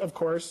 there is, of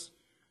course,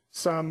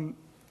 some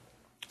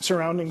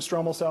surrounding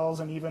stromal cells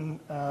and even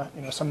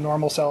some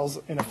normal cells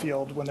in a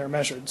field when they're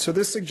measured. So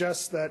this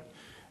suggests that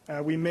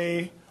we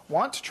may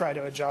want to try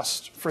to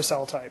adjust for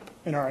cell type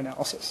in our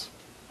analysis.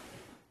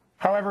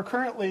 However,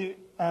 currently,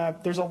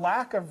 there's a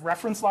lack of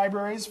reference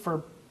libraries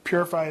for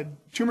purified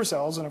tumor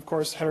cells, and of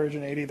course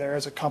heterogeneity there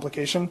is a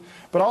complication,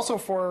 but also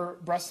for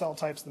breast cell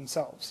types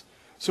themselves.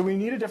 So we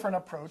need a different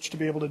approach to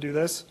be able to do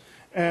this.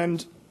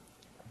 And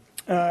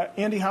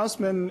Andy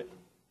Hausman,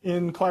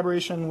 in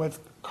collaboration with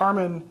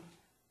Carmen,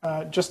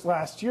 just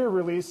last year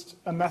released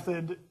a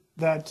method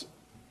that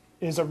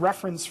is a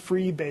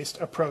reference-free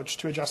based approach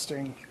to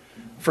adjusting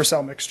for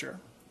cell mixture.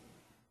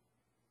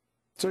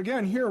 So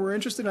again, here we're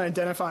interested in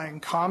identifying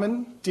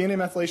common DNA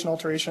methylation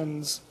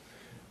alterations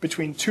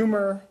between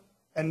tumor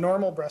and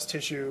normal breast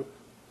tissue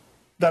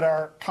that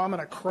are common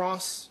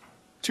across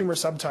tumor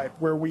subtype,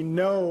 where we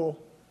know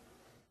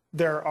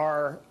there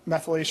are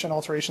methylation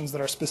alterations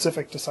that are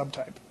specific to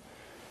subtype.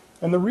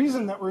 And the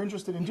reason that we're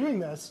interested in doing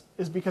this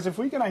is because if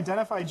we can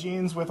identify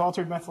genes with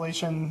altered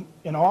methylation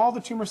in all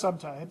the tumor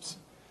subtypes,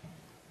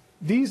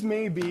 these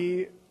may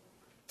be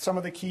some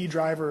of the key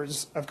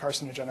drivers of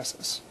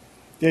carcinogenesis.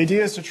 The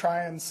idea is to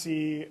try and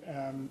see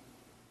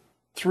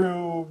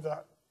through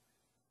the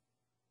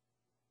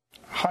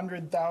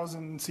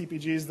 100,000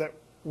 CPGs that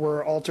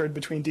were altered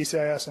between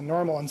DCIS and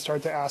normal and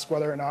start to ask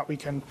whether or not we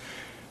can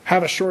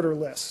have a shorter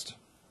list.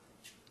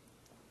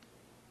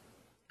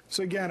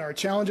 So again, our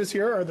challenges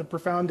here are the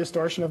profound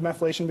distortion of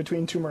methylation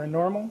between tumor and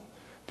normal,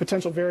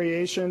 potential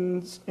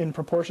variations in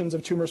proportions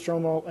of tumor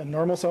stromal and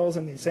normal cells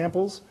in these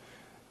samples,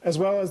 as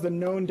well as the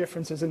known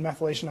differences in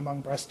methylation among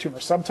breast tumor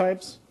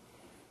subtypes.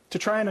 To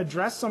try and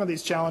address some of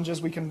these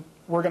challenges, we're going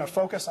to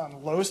focus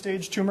on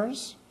low-stage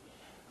tumors.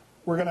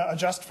 We're going to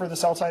adjust for the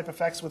cell type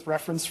effects with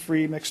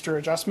reference-free mixture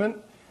adjustment,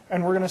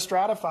 and we're going to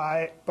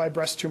stratify by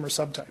breast tumor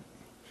subtype.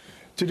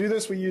 To do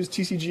this, we use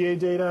TCGA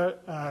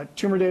data,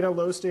 tumor data,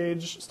 low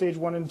stage, stage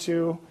 1 and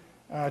 2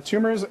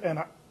 tumors,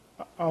 and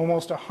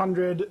almost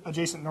 100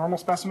 adjacent normal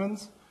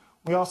specimens.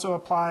 We also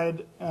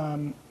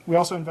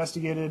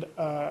investigated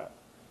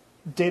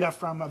data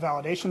from a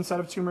validation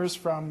set of tumors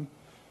from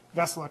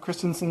Vesla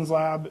Christensen's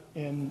lab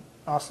in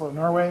Oslo,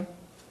 Norway.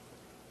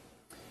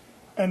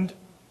 And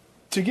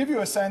to give you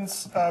a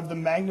sense of the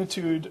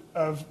magnitude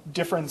of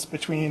difference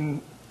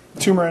between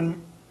tumor and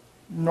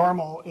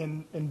normal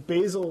in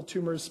basal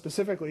tumors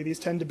specifically, these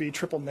tend to be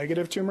triple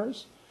negative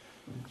tumors.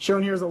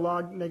 Shown here is a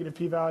log negative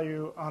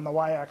p-value on the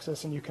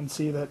y-axis, and you can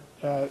see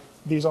that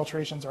these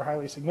alterations are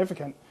highly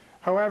significant.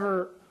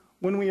 However,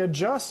 when we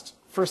adjust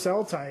for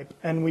cell type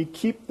and we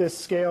keep this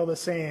scale the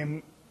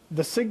same,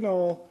 the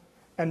signal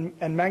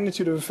and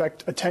magnitude of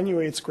effect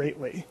attenuates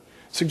greatly,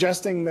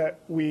 suggesting that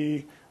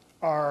we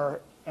are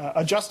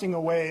adjusting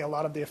away a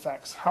lot of the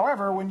effects.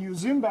 However, when you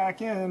zoom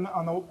back in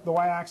on the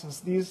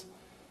y-axis, these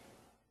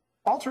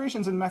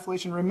alterations in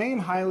methylation remain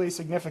highly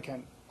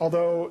significant,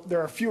 although there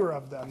are fewer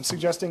of them,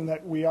 suggesting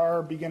that we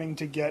are beginning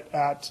to get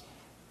at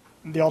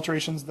the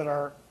alterations that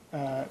are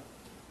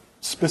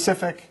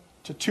specific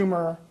to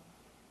tumor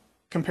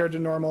compared to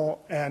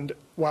normal and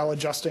while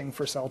adjusting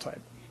for cell type.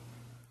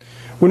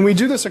 When we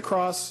do this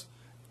across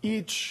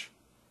each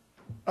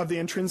of the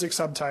intrinsic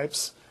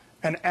subtypes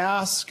and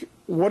ask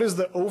what is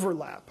the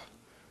overlap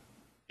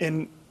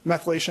in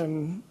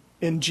methylation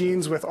in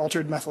genes with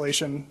altered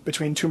methylation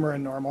between tumor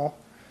and normal,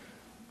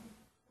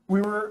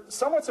 we were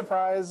somewhat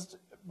surprised,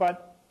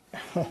 but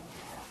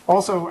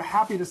also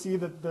happy to see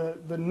that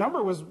the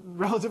number was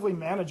relatively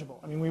manageable.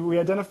 I mean, we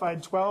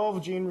identified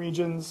 12 gene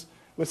regions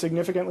with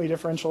significantly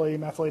differentially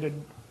methylated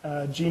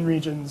gene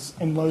regions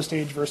in low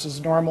stage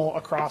versus normal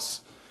across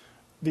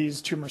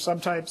these tumor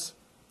subtypes.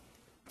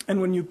 And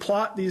when you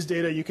plot these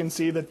data, you can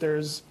see that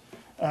there's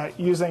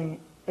using,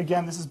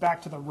 again, this is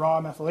back to the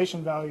raw methylation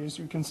values,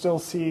 you can still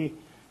see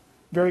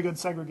very good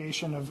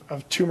segregation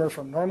of tumor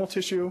from normal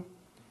tissue.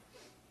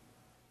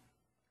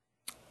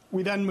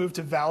 We then moved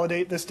to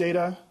validate this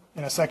data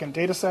in a second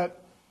data set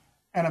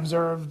and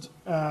observed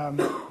 10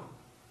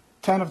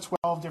 of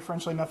 12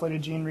 differentially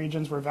methylated gene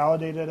regions were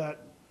validated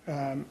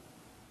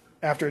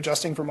after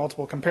adjusting for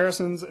multiple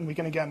comparisons. And we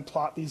can again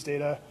plot these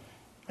data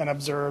and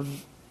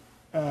observe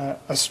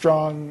a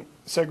strong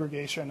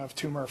segregation of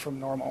tumor from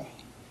normal.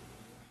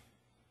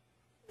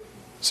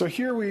 So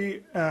here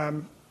we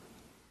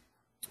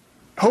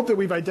hope that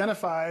we've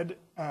identified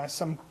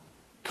some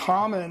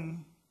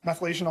common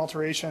methylation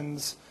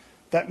alterations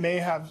that may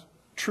have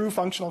true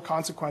functional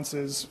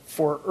consequences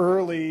for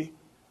early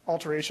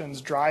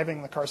alterations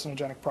driving the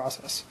carcinogenic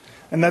process.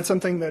 And that's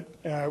something that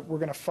we're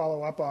going to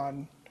follow up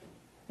on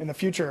in the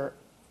future.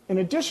 In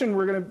addition,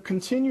 we're going to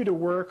continue to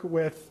work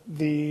with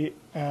the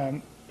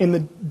in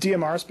the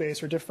DMR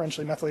space, or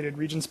differentially methylated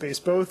region space,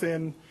 both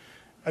in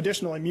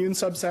additional immune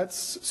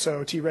subsets,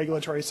 so T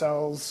regulatory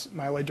cells,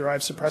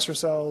 myeloid-derived suppressor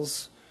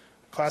cells,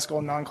 classical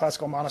and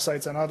non-classical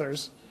monocytes, and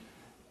others.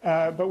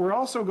 But we're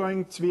also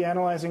going to be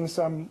analyzing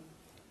some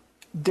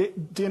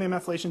DNA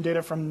methylation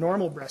data from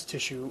normal breast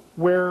tissue,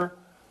 where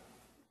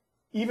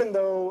even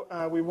though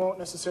we won't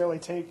necessarily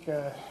take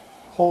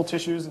whole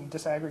tissues and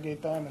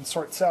disaggregate them and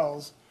sort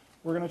cells,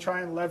 we're going to try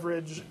and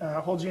leverage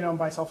whole genome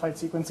bisulfite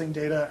sequencing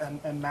data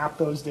and map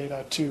those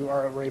data to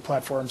our array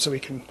platform so we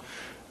can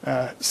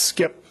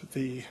skip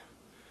the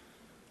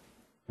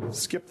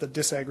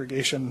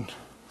disaggregation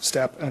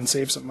step and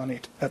save some money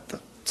at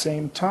the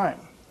same time.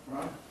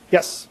 Right.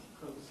 Yes?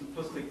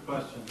 Simplistic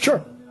question.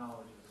 Sure.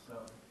 So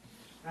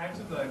back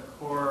to the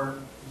core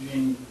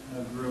gene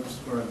groups,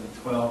 or the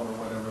 12 or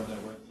whatever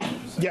that were the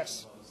intersections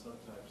Yes. of all the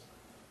subtypes.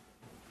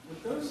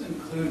 Would those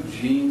include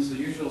genes, the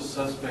usual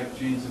suspect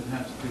genes that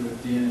have to do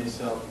with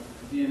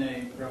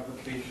DNA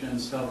replication,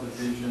 cell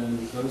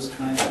division, those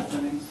kinds of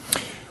things?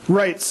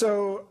 Right.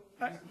 So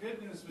The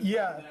good news would be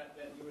yeah.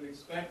 that you would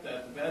expect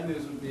that. The bad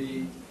news would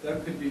be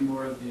that could be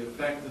more of the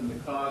effect than the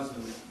cause,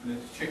 and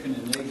it's chicken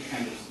and egg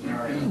kind of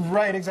scenario.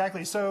 Right,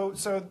 exactly. So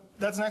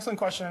that's an excellent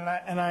question,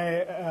 and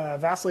I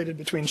vacillated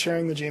between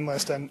sharing the gene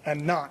list and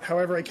not.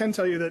 However, I can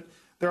tell you that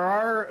there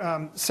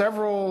are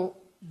several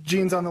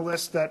genes on the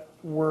list that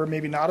were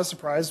maybe not a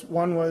surprise.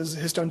 One was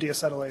histone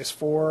deacetylase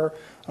 4,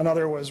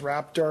 another was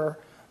Raptor,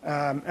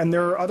 and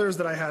there are others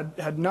that I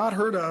had not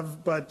heard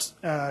of, but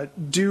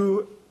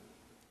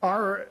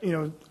are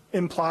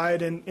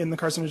implied in the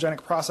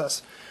carcinogenic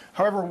process.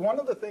 However, one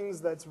of the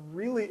things that's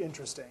really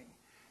interesting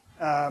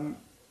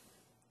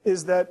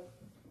is that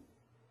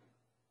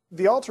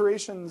the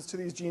alterations to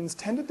these genes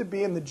tended to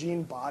be in the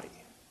gene body,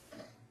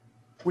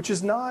 which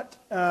is not,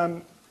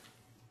 I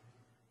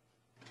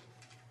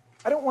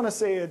don't want to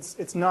say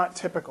it's not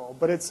typical,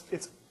 but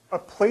it's a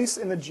place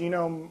in the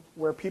genome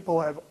where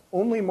people have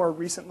only more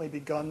recently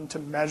begun to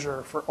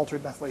measure for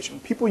altered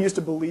methylation. People used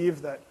to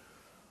believe that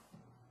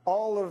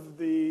all of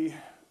the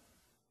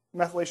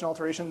methylation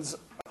alterations,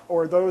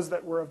 or those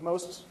that were of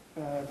most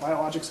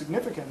biologic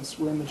significance,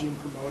 were in the gene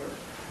promoter.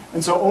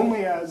 And so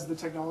only as the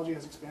technology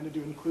has expanded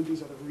to include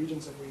these other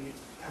regions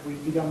have we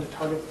begun to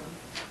target them.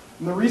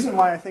 And the reason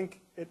why I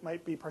think it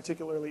might be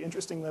particularly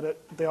interesting that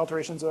the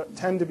alterations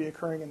tend to be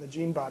occurring in the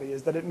gene body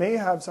is that it may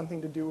have something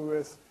to do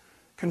with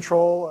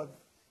control of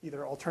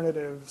either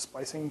alternative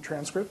splicing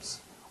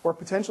transcripts or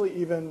potentially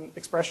even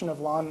expression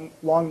of long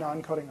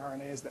non-coding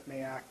RNAs that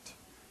may act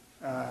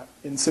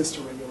in cis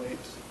to regulate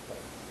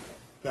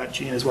that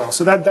gene as well.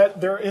 So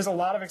that there is a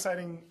lot of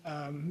exciting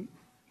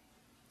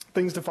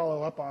things to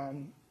follow up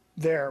on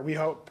there, we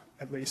hope,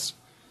 at least.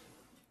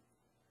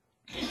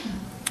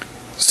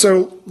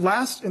 So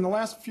in the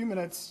last few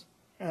minutes,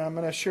 I'm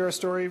going to share a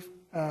story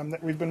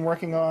that we've been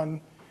working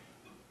on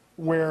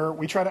where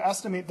we try to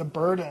estimate the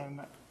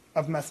burden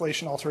of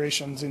methylation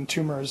alterations in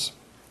tumors.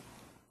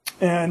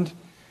 And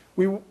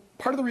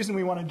part of the reason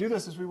we want to do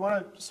this is we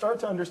want to start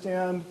to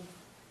understand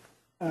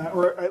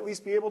or at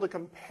least be able to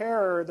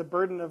compare the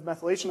burden of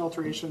methylation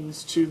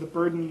alterations to the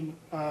burden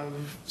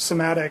of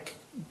somatic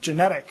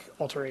genetic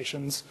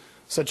alterations,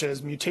 such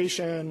as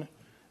mutation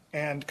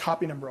and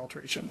copy number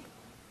alteration.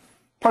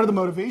 Part of the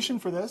motivation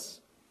for this,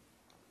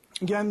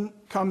 again,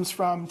 comes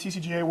from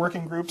TCGA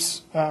working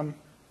groups.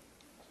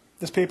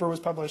 This paper was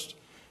published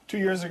 2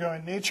 years ago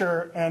in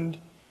Nature and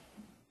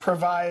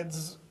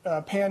provides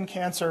a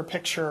pan-cancer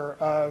picture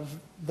of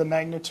the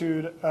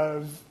magnitude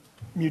of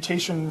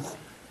mutation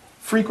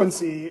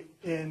frequency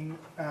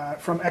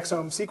from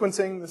exome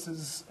sequencing. This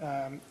is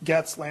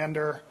Getz,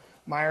 Lander,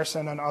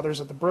 Meyerson, and others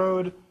at the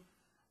Broad.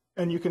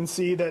 And you can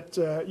see that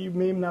you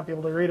may not be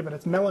able to read it, but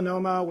it's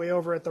melanoma way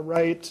over at the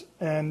right.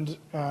 And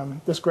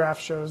this graph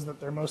shows that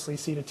they're mostly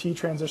C to T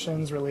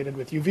transitions related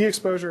with UV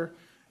exposure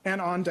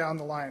and on down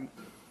the line.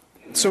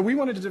 So we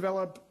wanted to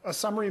develop a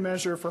summary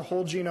measure for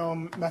whole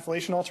genome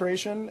methylation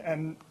alteration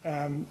and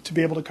to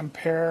be able to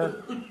compare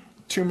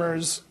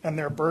tumors and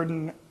their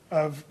burden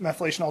of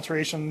methylation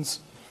alterations.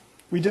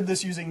 We did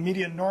this using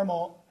median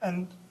normal,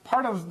 and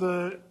part of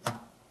the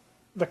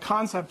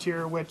concept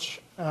here,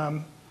 which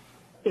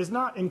is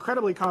not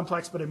incredibly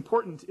complex but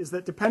important, is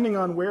that depending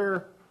on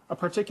where a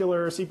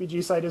particular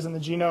CPG site is in the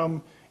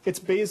genome, its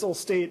basal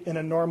state in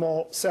a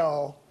normal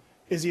cell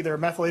is either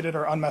methylated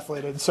or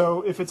unmethylated.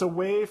 So if it's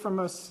away from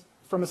a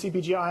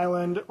CPG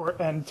island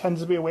and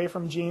tends to be away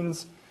from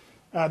genes,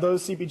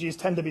 those CPGs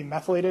tend to be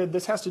methylated.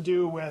 This has to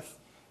do with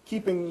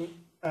keeping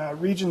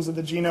regions of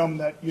the genome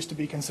that used to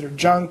be considered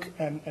junk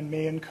and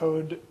may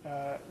encode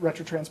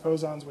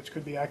retrotransposons, which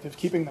could be active,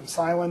 keeping them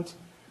silent.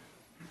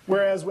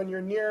 Whereas when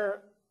you're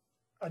near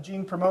a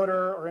gene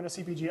promoter or in a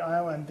CPG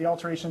island, the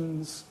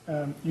alterations,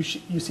 you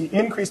see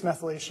increased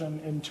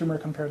methylation in tumor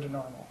compared to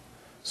normal.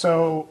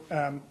 So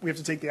we have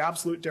to take the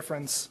absolute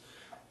difference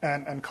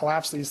and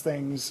collapse these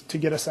things to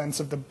get a sense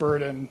of the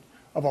burden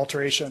of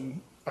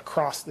alteration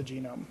across the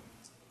genome.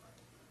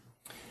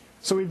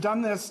 So we've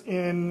done this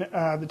in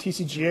the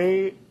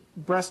TCGA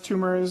breast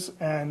tumors,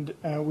 and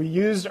we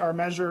used our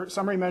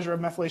summary measure of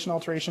methylation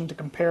alteration to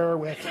compare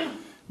with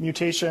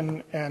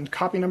mutation and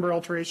copy number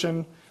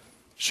alteration.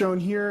 Shown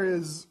here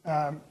is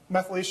our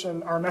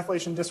methylation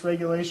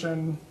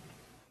dysregulation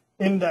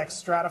index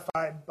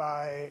stratified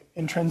by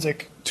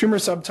intrinsic tumor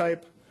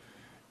subtype.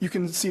 You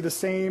can see the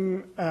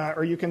same,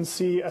 or you can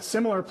see a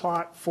similar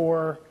plot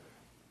for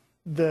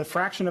the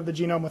fraction of the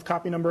genome with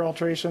copy number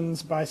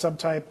alterations by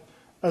subtype,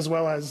 as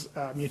well as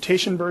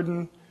mutation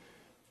burden.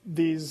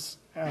 These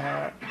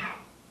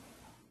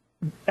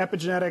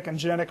epigenetic and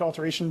genetic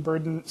alteration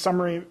burden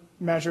summary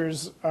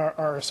measures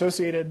are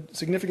associated,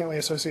 significantly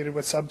associated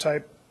with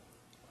subtype,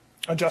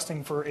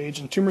 adjusting for age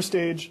and tumor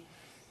stage.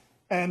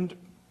 And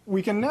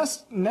we can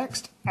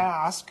next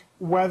ask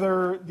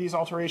whether these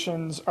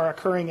alterations are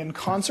occurring in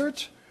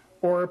concert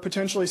or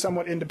potentially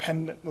somewhat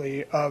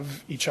independently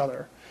of each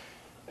other.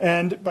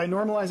 And by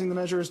normalizing the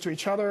measures to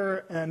each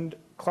other and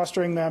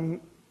clustering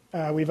them,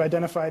 we've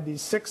identified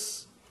these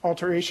 6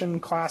 alteration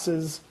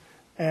classes,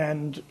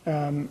 and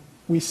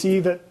we see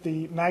that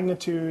the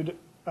magnitude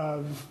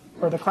of,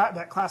 or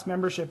that class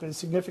membership is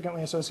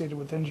significantly associated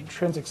with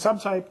intrinsic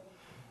subtype,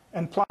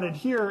 and plotted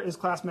here is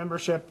class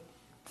membership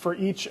for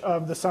each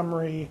of the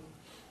summary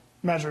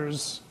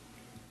measures.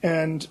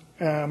 And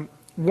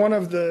one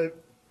of the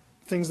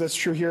things that's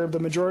true here, the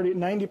majority,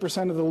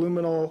 90% of the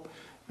luminal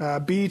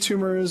B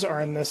tumors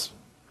are in this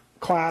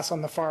class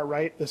on the far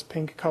right, this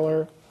pink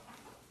color.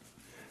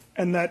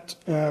 And that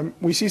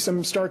we see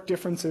some stark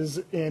differences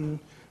in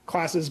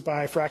classes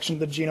by fraction of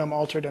the genome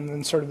altered, and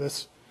then sort of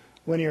this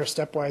linear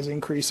stepwise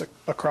increase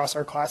across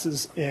our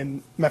classes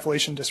in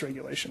methylation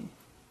dysregulation.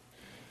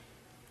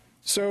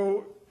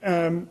 So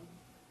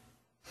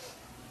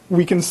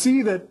we can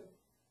see that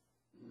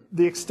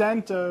the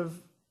extent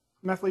of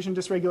methylation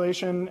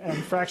dysregulation and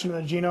fraction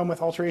of the genome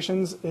with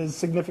alterations is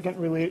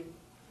significantly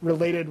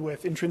related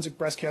with intrinsic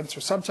breast cancer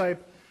subtype,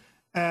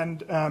 and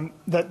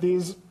that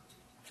these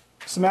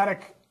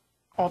somatic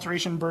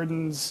alteration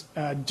burdens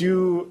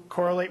do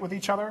correlate with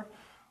each other.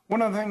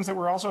 One of the things that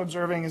we're also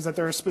observing is that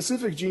there are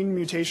specific gene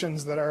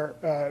mutations that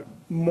are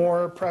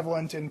more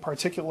prevalent in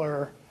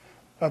particular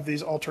of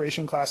these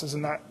alteration classes,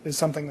 and that is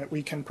something that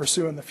we can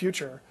pursue in the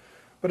future.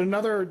 But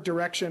another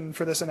direction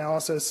for this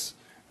analysis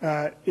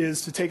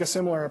is to take a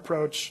similar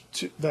approach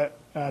to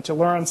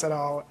Lawrence et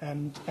al.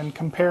 And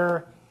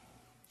compare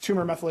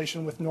tumor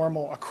methylation with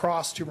normal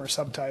across tumor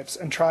subtypes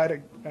and try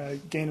to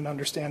gain an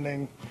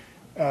understanding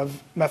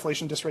of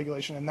methylation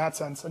dysregulation in that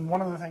sense. And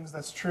one of the things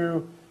that's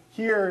true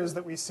here is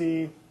that we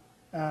see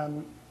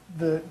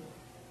the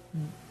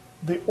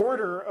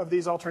order of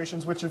these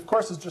alterations, which of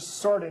course is just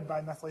sorted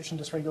by methylation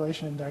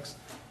dysregulation index,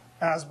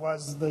 as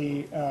was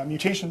the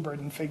mutation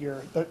burden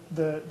figure.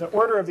 The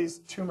order of these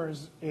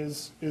tumors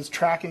is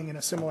tracking in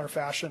a similar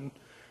fashion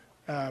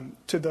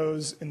to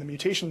those in the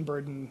mutation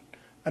burden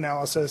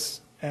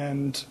analysis,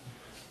 and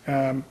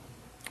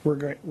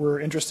we're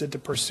interested to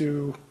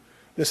pursue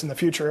this in the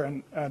future.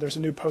 And there's a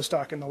new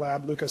postdoc in the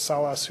lab, Lucas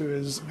Salas, who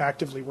is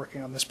actively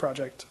working on this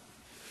project.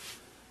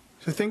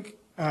 So I think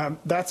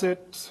that's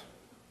it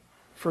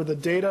for the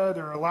data.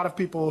 There are a lot of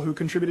people who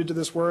contributed to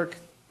this work,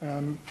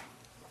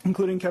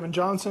 including Kevin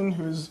Johnson,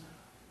 who's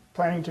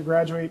planning to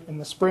graduate in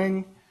the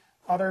spring.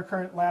 Other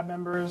current lab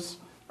members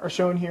are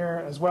shown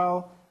here as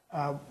well.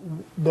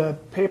 The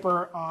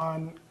paper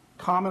on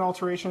common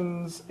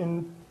alterations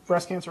in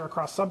breast cancer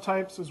across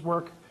subtypes is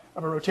work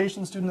of a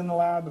rotation student in the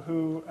lab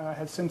who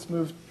has since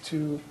moved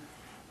to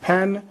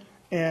Penn.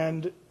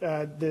 And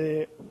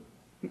the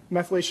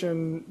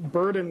methylation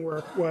burden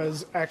work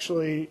was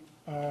actually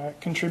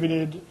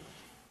contributed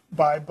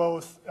by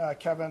both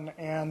Kevin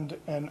and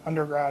an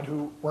undergrad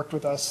who worked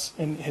with us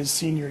in his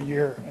senior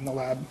year in the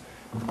lab.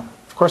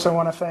 Of course, I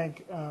want to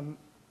thank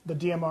the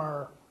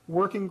DMR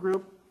working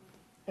group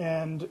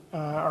and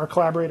our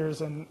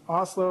collaborators in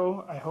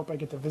Oslo. I hope I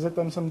get to visit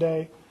them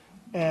someday.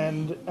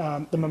 And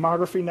the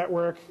mammography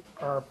network,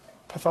 our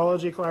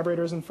pathology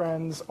collaborators and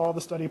friends, all the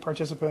study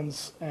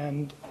participants,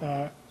 and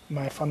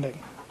my funding.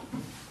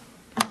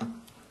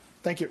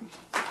 Thank you.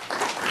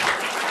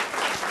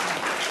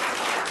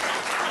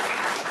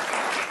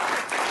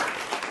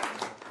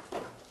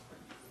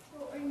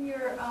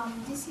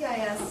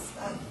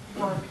 DCIS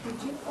work,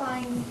 did you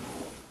find,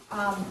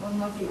 I don't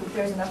know if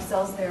there's enough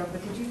cells there,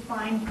 but did you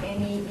find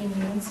any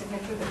immune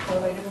signature that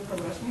correlated with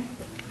progression?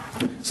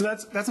 So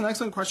that's an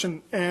excellent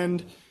question.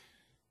 And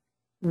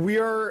We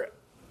are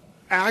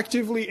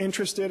actively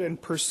interested in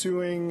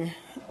pursuing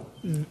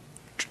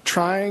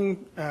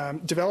trying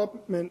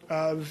development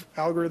of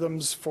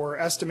algorithms for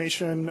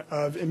estimation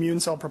of immune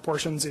cell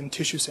proportions in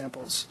tissue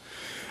samples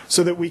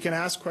so that we can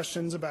ask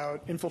questions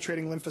about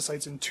infiltrating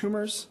lymphocytes in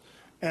tumors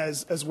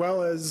as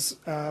well as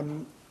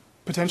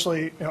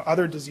potentially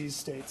other disease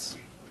states.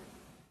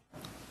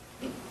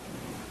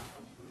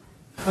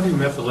 How do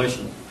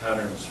methylation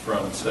patterns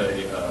from,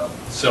 say,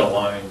 cell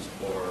lines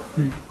or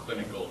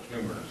clinical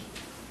tumors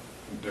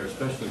compare,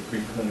 especially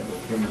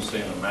preclinical tumors,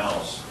 say, in a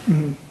mouse? If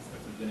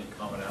there's any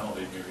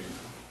commonality, maybe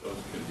those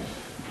could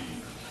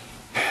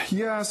be.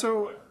 Yeah,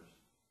 so,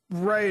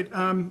 right.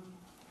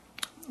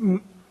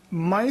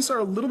 Mice are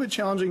a little bit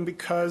challenging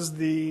because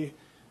the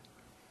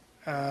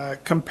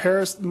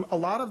comparison, a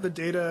lot of the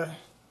data,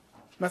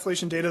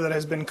 methylation data that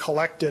has been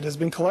collected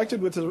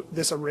with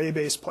this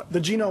array-based, the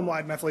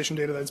genome-wide methylation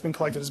data that's been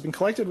collected has been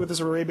collected with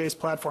this array-based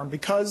platform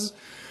because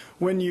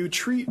when you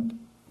treat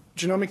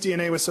genomic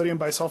DNA with sodium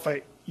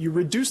bisulfite, you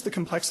reduce the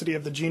complexity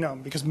of the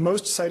genome because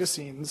most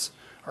cytosines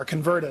are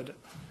converted,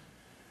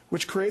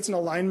 which creates an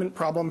alignment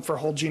problem for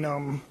whole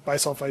genome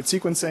bisulfite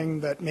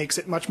sequencing that makes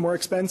it much more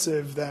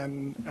expensive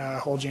than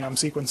whole genome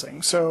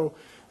sequencing. So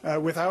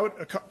without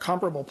a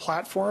comparable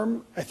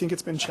platform, I think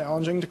it's been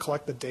challenging to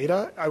collect the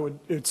data.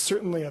 It's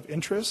certainly of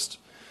interest.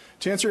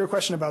 To answer your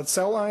question about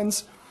cell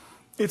lines,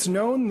 it's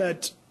known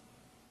that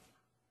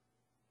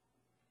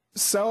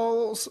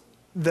cells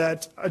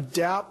that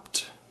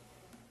adapt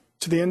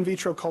to the in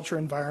vitro culture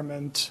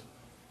environment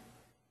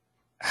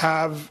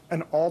have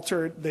an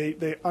altered,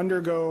 they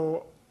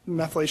undergo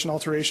methylation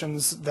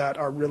alterations that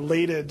are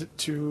related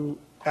to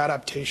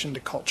adaptation to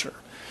culture.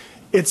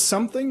 It's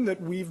something that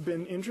we've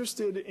been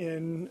interested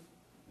in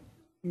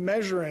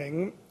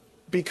measuring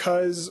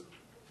because,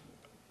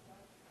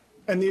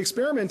 and the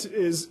experiment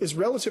is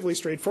relatively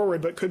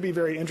straightforward but could be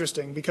very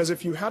interesting because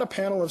if you had a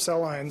panel of cell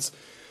lines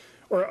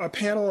or a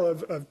panel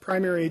of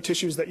primary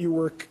tissues that you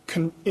were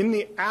in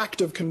the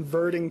act of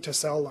converting to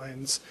cell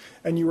lines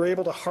and you were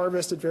able to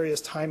harvest at various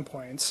time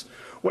points,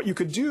 what you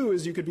could do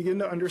is you could begin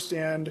to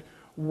understand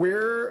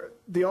where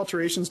the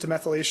alterations to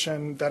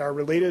methylation that are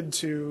related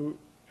to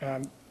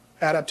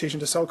adaptation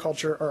to cell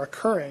culture are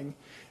occurring,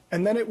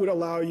 and then it would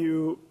allow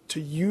you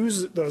to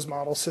use those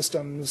model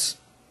systems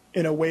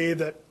in a way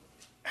that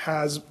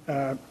has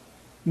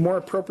more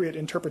appropriate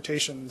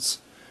interpretations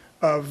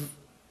of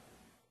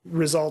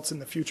results in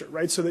the future,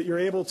 right? So that you're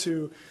able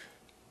to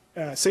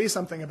say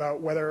something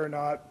about whether or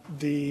not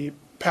the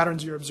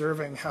patterns you're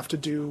observing have to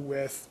do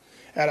with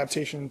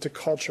adaptation to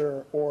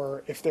culture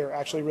or if they're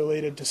actually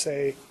related to,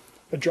 say,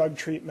 a drug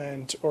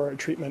treatment or a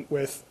treatment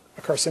with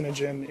a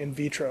carcinogen in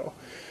vitro.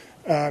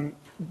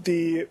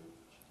 The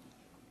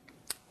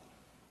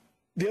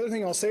other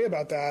thing I'll say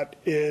about that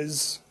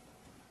is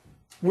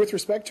with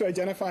respect to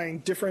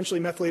identifying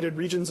differentially methylated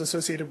regions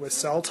associated with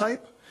cell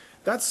type,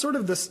 that's sort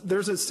of this,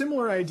 there's a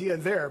similar idea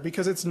there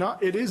because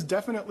it is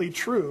definitely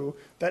true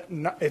that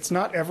it's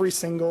not every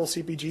single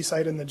CpG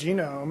site in the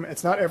genome,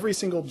 it's not every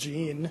single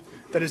gene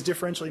that is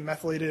differentially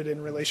methylated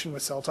in relation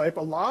with cell type.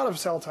 A lot of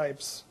cell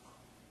types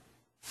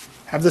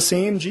have the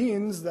same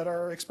genes that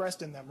are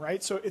expressed in them,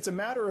 right? So it's a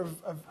matter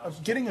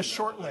of getting a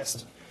short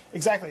list.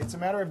 Exactly, it's a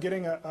matter of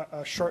getting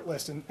a short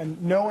list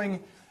and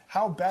knowing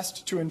how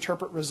best to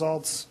interpret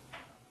results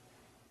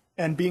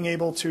and being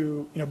able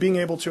to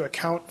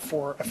account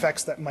for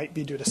effects that might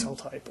be due to cell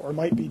type or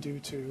might be due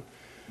to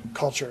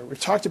culture. We've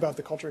talked about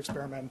the culture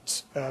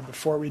experiment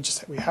before, we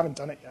haven't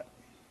done it yet.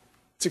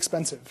 It's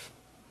expensive.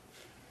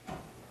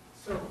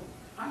 So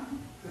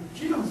the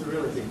genome's a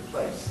really big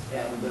place,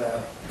 and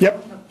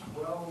yep. we have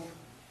 12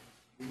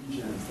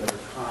 regions that are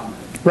common.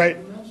 Right.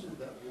 You mentioned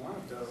that one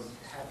of those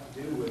had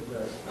to do with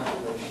the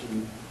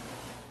methylation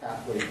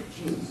pathway of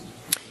genes.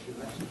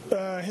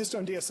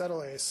 Histone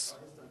deacetylase.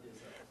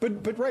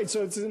 But right,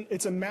 so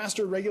it's a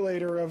master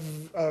regulator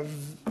of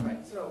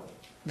right, so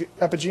the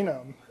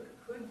epigenome.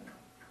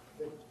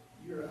 Could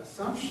your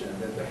assumption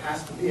that there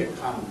has to be a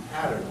common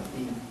pattern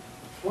be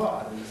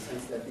flawed in the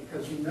sense that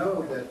because you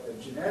know that the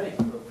genetic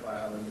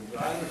profile and the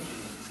driver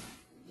genes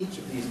in each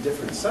of these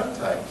different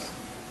subtypes,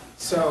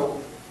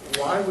 so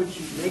why would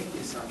you make the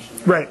assumption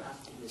that right. there has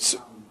to be a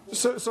common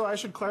So I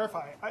should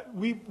clarify.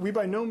 We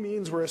by no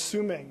means were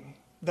assuming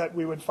that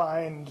we would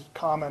find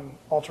common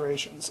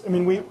alterations. I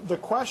mean,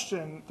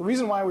 the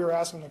reason why we were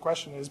asking the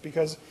question is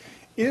because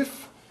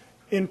if,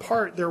 in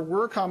part, there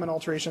were common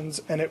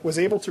alterations and it was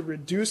able to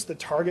reduce the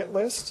target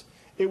list,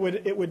 it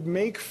would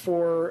make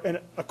for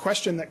a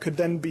question that could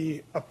then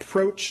be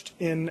approached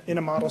in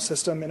a model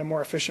system in a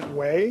more efficient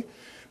way.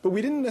 But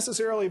we didn't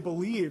necessarily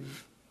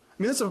believe,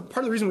 I mean, that's a part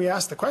of the reason we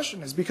asked the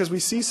question is because we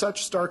see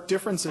such stark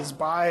differences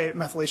by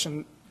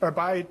methylation or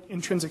by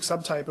intrinsic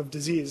subtype of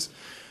disease.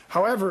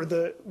 However,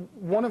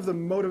 one of the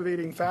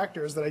motivating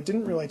factors that I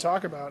didn't really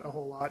talk about a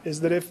whole lot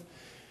is that if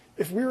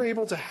we were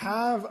able to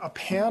have a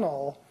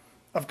panel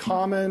of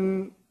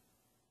common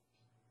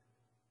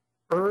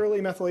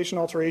early methylation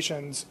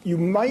alterations, you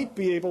might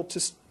be able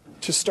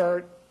to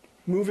start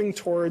moving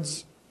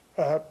towards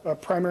a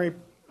primary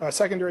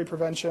secondary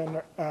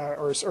prevention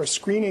or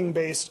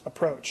screening-based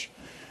approach.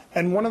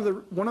 And one of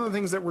the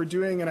things that we're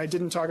doing, and I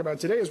didn't talk about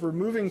today, is we're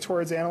moving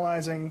towards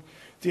analyzing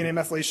DNA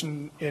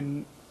methylation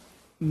in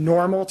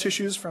normal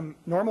tissues, from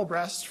normal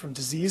breasts, from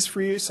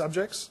disease-free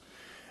subjects.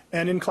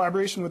 And in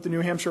collaboration with the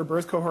New Hampshire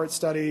birth cohort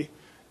study,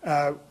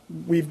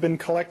 we've been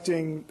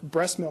collecting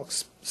breast milk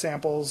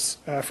samples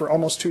for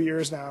almost 2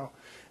 years now.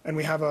 And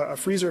we have a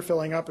freezer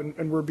filling up,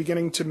 and we're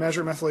beginning to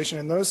measure methylation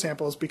in those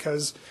samples,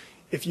 because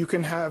if you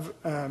can have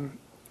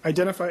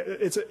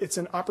it's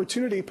an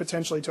opportunity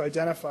potentially to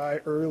identify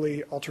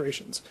early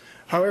alterations.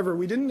 However,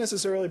 we didn't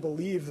necessarily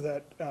believe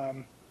that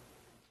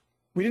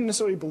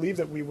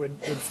we would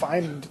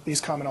find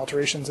these common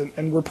alterations,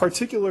 and we're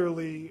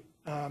particularly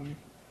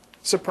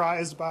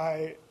surprised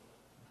by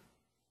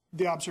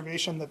the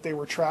observation that they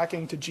were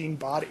tracking to gene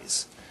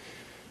bodies,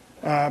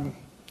 and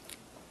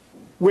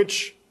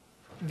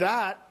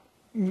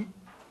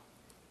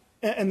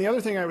the other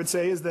thing I would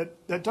say is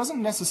that that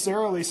doesn't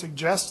necessarily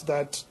suggest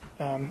that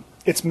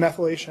it's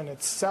methylation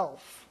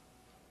itself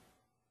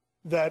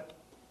that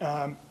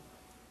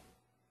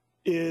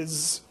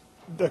is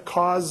the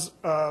cause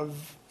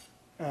of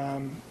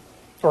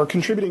or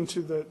contributing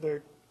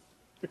to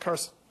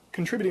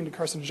contributing to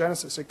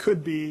carcinogenesis. It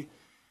could be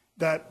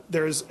that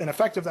there's an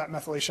effect of that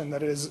methylation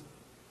that is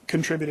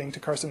contributing to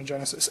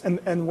carcinogenesis.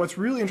 And what's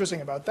really interesting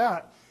about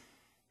that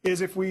is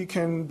if we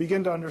can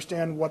begin to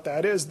understand what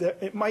that is, that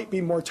it might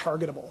be more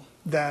targetable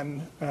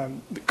than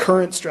the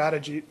current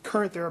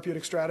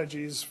therapeutic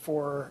strategies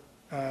for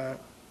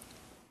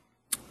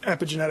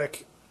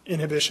epigenetic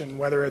inhibition,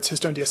 whether it's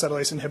histone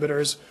deacetylase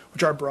inhibitors,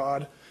 which are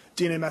broad,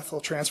 DNA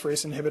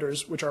methyltransferase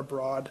inhibitors, which are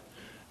broad.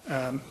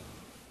 But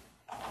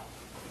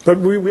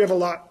we have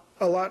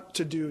a lot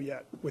to do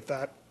yet with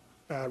that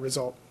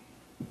result.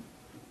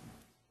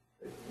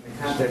 In the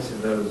context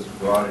of those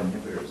broad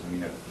inhibitors, I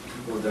mean,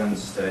 people have done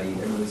studies,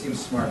 I mean, it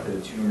seems smart that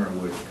a tumor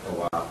would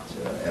co-opt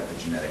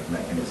epigenetic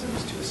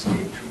mechanisms to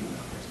escape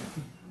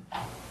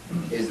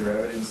treatment. Is there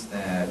evidence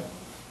that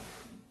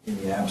in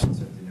the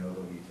absence of de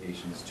novo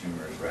mutations,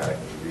 tumors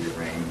radically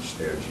rearrange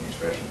their gene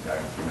expression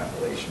pattern through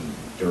methylation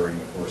during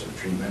the course of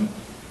treatment,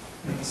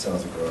 and the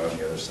cells that grow out on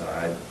the other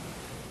side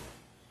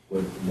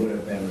would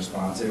have been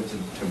responsive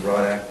to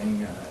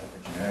broad-acting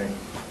epigenetic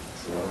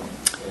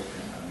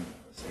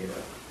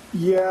data?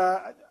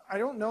 Yeah, I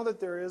don't know that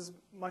there is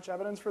much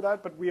evidence for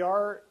that, but we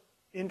are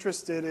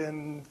interested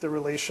in the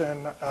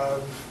relation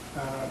of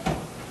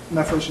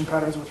methylation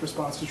patterns with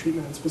response to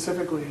treatment, and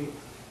specifically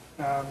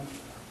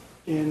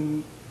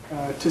in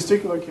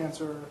testicular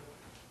cancer.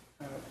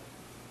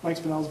 Mike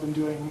Spinell's been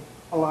doing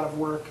a lot of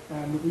work,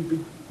 and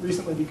we've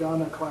recently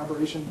begun a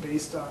collaboration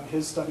based on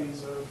his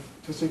studies of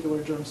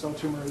testicular germ cell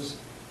tumors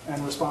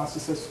and response to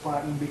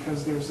cisplatin,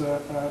 because there's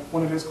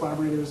one of his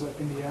collaborators at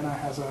Indiana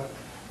has a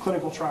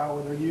clinical trial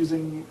where they're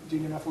using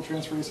DNA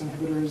methyltransferase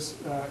inhibitors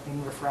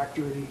in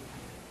refractory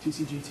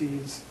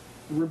TCGTs.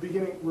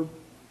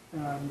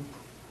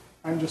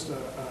 I'm just a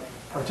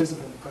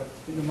participant, but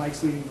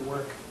Mike's leading the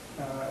work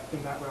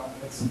in that realm.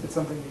 It's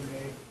something we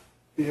may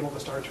be able to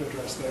start to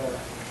address there.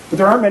 But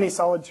there aren't many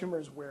solid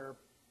tumors where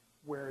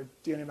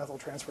DNA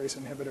methyltransferase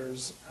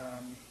inhibitors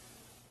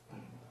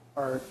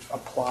are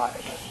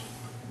applied.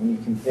 When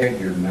you compared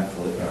your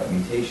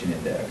mutation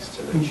index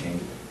to the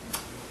change,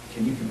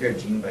 can you compare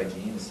gene by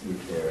gene to see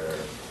if there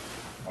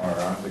are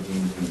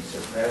oncogenes being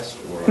suppressed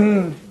or are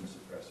tumor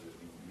suppressors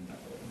being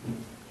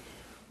methylated?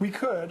 We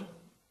could.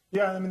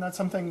 Yeah, I mean, that's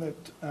something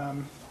that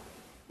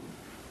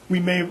we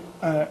may,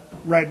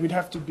 we'd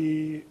have to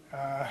be,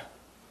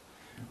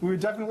 we would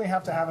definitely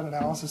have to have an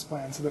analysis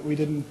plan so that we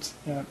didn't,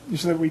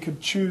 so that we could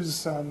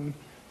choose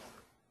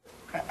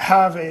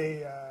have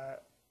a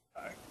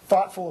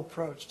thoughtful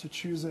approach to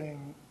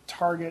choosing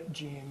target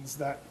genes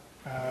that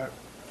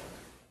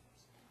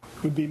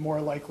would be more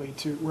likely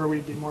to, where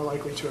we'd be more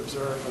likely to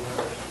observe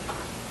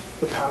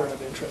the pattern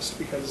of interest,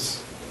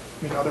 because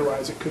I mean,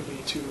 otherwise it could be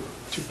too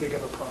big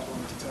of a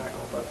problem to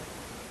tackle. But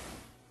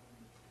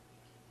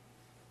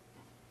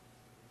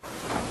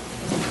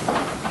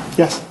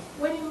yes.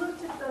 When you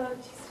looked at the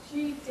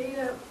TCG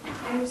data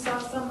and you saw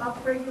some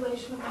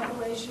upregulation of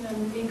methylation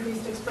and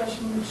increased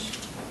expression,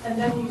 and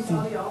then you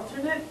saw the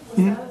alternate,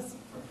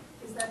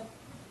 was that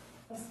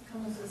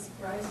come as a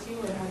surprise to you,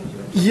 or how did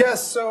you?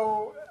 Yes.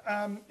 So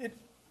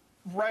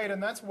right,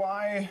 and that's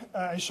why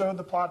I showed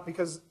the plot,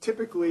 because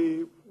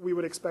typically we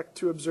would expect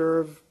to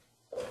observe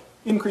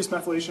increased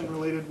methylation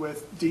related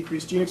with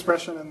decreased gene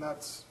expression, and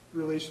that's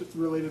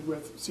related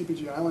with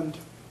CpG island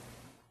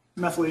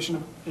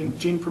methylation in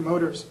gene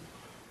promoters.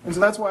 And so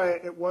that's why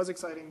it was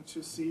exciting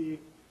to see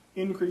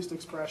increased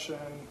expression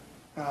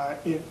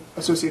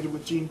associated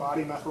with gene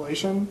body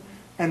methylation,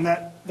 and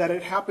that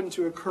it happened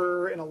to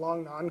occur in a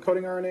long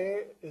non-coding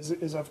RNA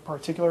is of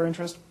particular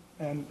interest,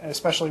 and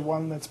especially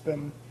one that's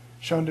been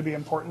shown to be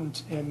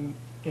important in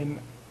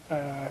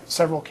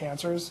several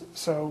cancers.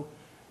 So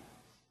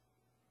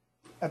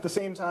at the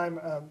same time,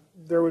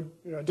 there would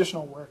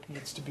additional work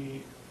needs to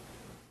be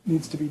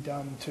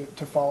done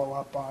to follow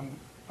up on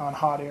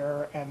hot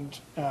air and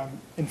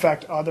in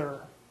fact other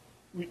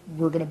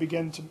we're going to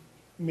begin to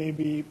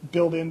maybe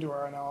build into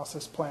our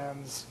analysis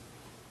plans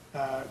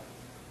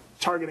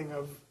targeting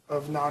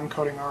of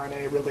non-coding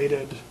RNA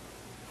related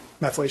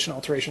methylation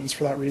alterations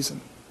for that reason.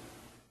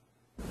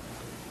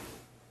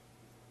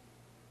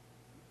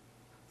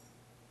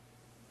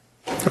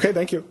 Okay,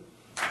 thank you.